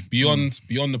necessary. Beyond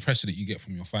the pressure that you get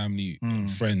from your family,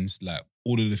 friends, like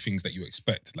all of the things that you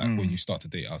expect, like when you start to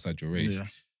date outside your race. Yeah.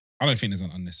 I don't think there's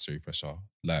an unnecessary pressure.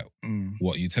 Like,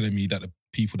 what, you telling me that the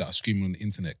people that are screaming on the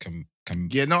internet can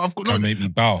Yeah, no, I've got no. can make me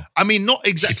bow. I mean, not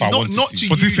exactly. If I Not wanted not to. to you.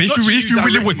 But to be fair, not if to you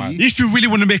really directly. want, if you really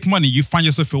want to make money, you find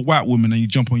yourself a white woman and you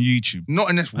jump on YouTube. Not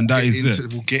in this. And that is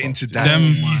it. We'll get into that.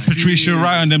 Them Patricia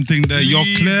Wright and them thing there, you're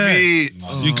clear.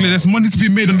 You're clear. There's money to be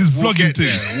made on this We'll vlogging get thing.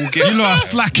 there. We'll get You lot are there.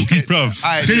 slacking, bruv.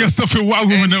 Aight, Get yourself a white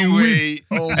woman and win.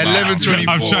 Anyway, 11:24.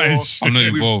 I'm trying. I'm not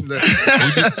involved.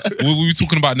 What were we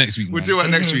talking about next week? We'll man? do it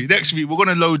next week. Next week, we're going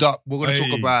to load up. We're going to Hey.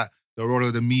 talk about the role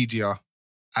of the media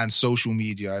and social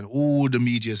media and all the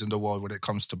medias in the world when it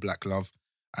comes to black love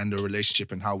and the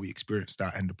relationship and how we experience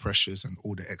that and the pressures and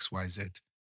all the XYZ,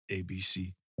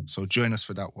 ABC. So join us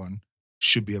for that one.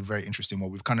 Should be a very interesting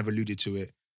one. We've kind of alluded to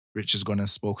it. Rich has gone and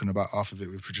spoken about half of it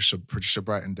with Patricia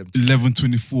Brighton. Them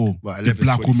 11:24. Right, The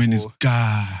black woman is 11:24.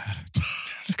 God.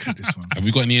 Look at this one. Have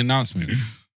we got any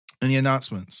announcements? Any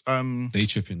announcements? Day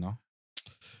tripping now.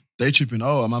 Day tripping.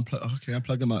 Oh, I'm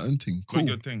plugging my own thing. Cool. Plug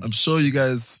your thing. I'm sure you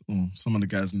guys, some of the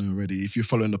guys know already. If you're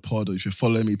following the pod or if you're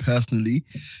following me personally,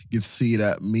 you can see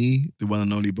that me, the one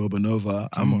and only Boba Nova,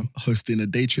 I'm hosting a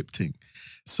day trip thing.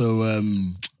 So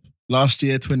last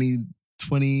year,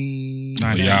 2020.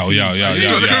 Oh, yeah.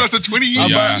 That's a 20 years.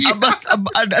 Yeah.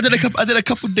 I did a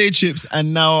couple day trips,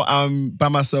 and now I'm by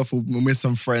myself with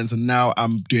some friends, and now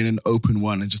I'm doing an open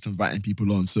one and just inviting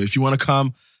people on. So if you want to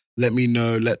come, let me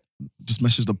know. Just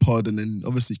message the pod, and then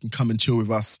obviously you can come and chill with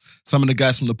us. Some of the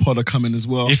guys from the pod are coming as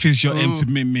well. If it's your aim to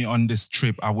meet me on this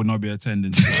trip, I will not be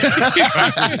attending.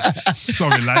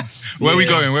 Sorry, lads. Where are we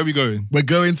going? Where are we going? We're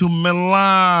going to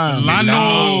Milan.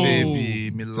 Milano. Baby.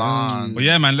 Milan. But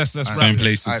yeah, man, let's Same wrap it.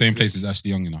 place. Same place as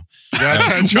Ashley Young, you know.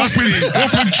 Yeah, trust me.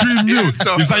 Open Tree Mill.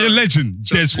 So- Is that your legend?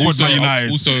 Dead Squad Also, Man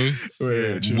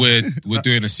United. we're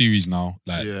doing a series now,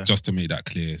 like Yeah. just to make that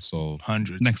clear. So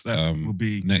 100. Next step will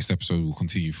be next episode will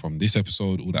continue from this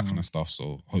episode, all that kind of stuff.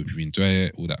 So hope you enjoy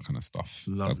it, all that kind of stuff.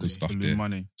 That Lovely. good stuff Balloon there.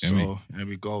 Money. Yeah, mate. So there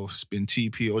we go. It's been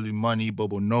TP, Oli Money,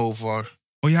 Bobo Nova.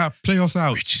 Oh yeah, play us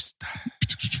out. Richest.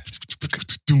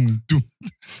 Doom, doom.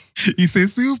 He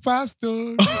says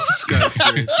superstar. This guy's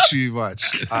doing too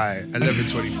much. All right,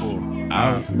 11:24.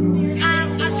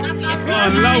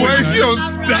 Where you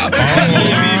stop?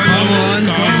 Come on.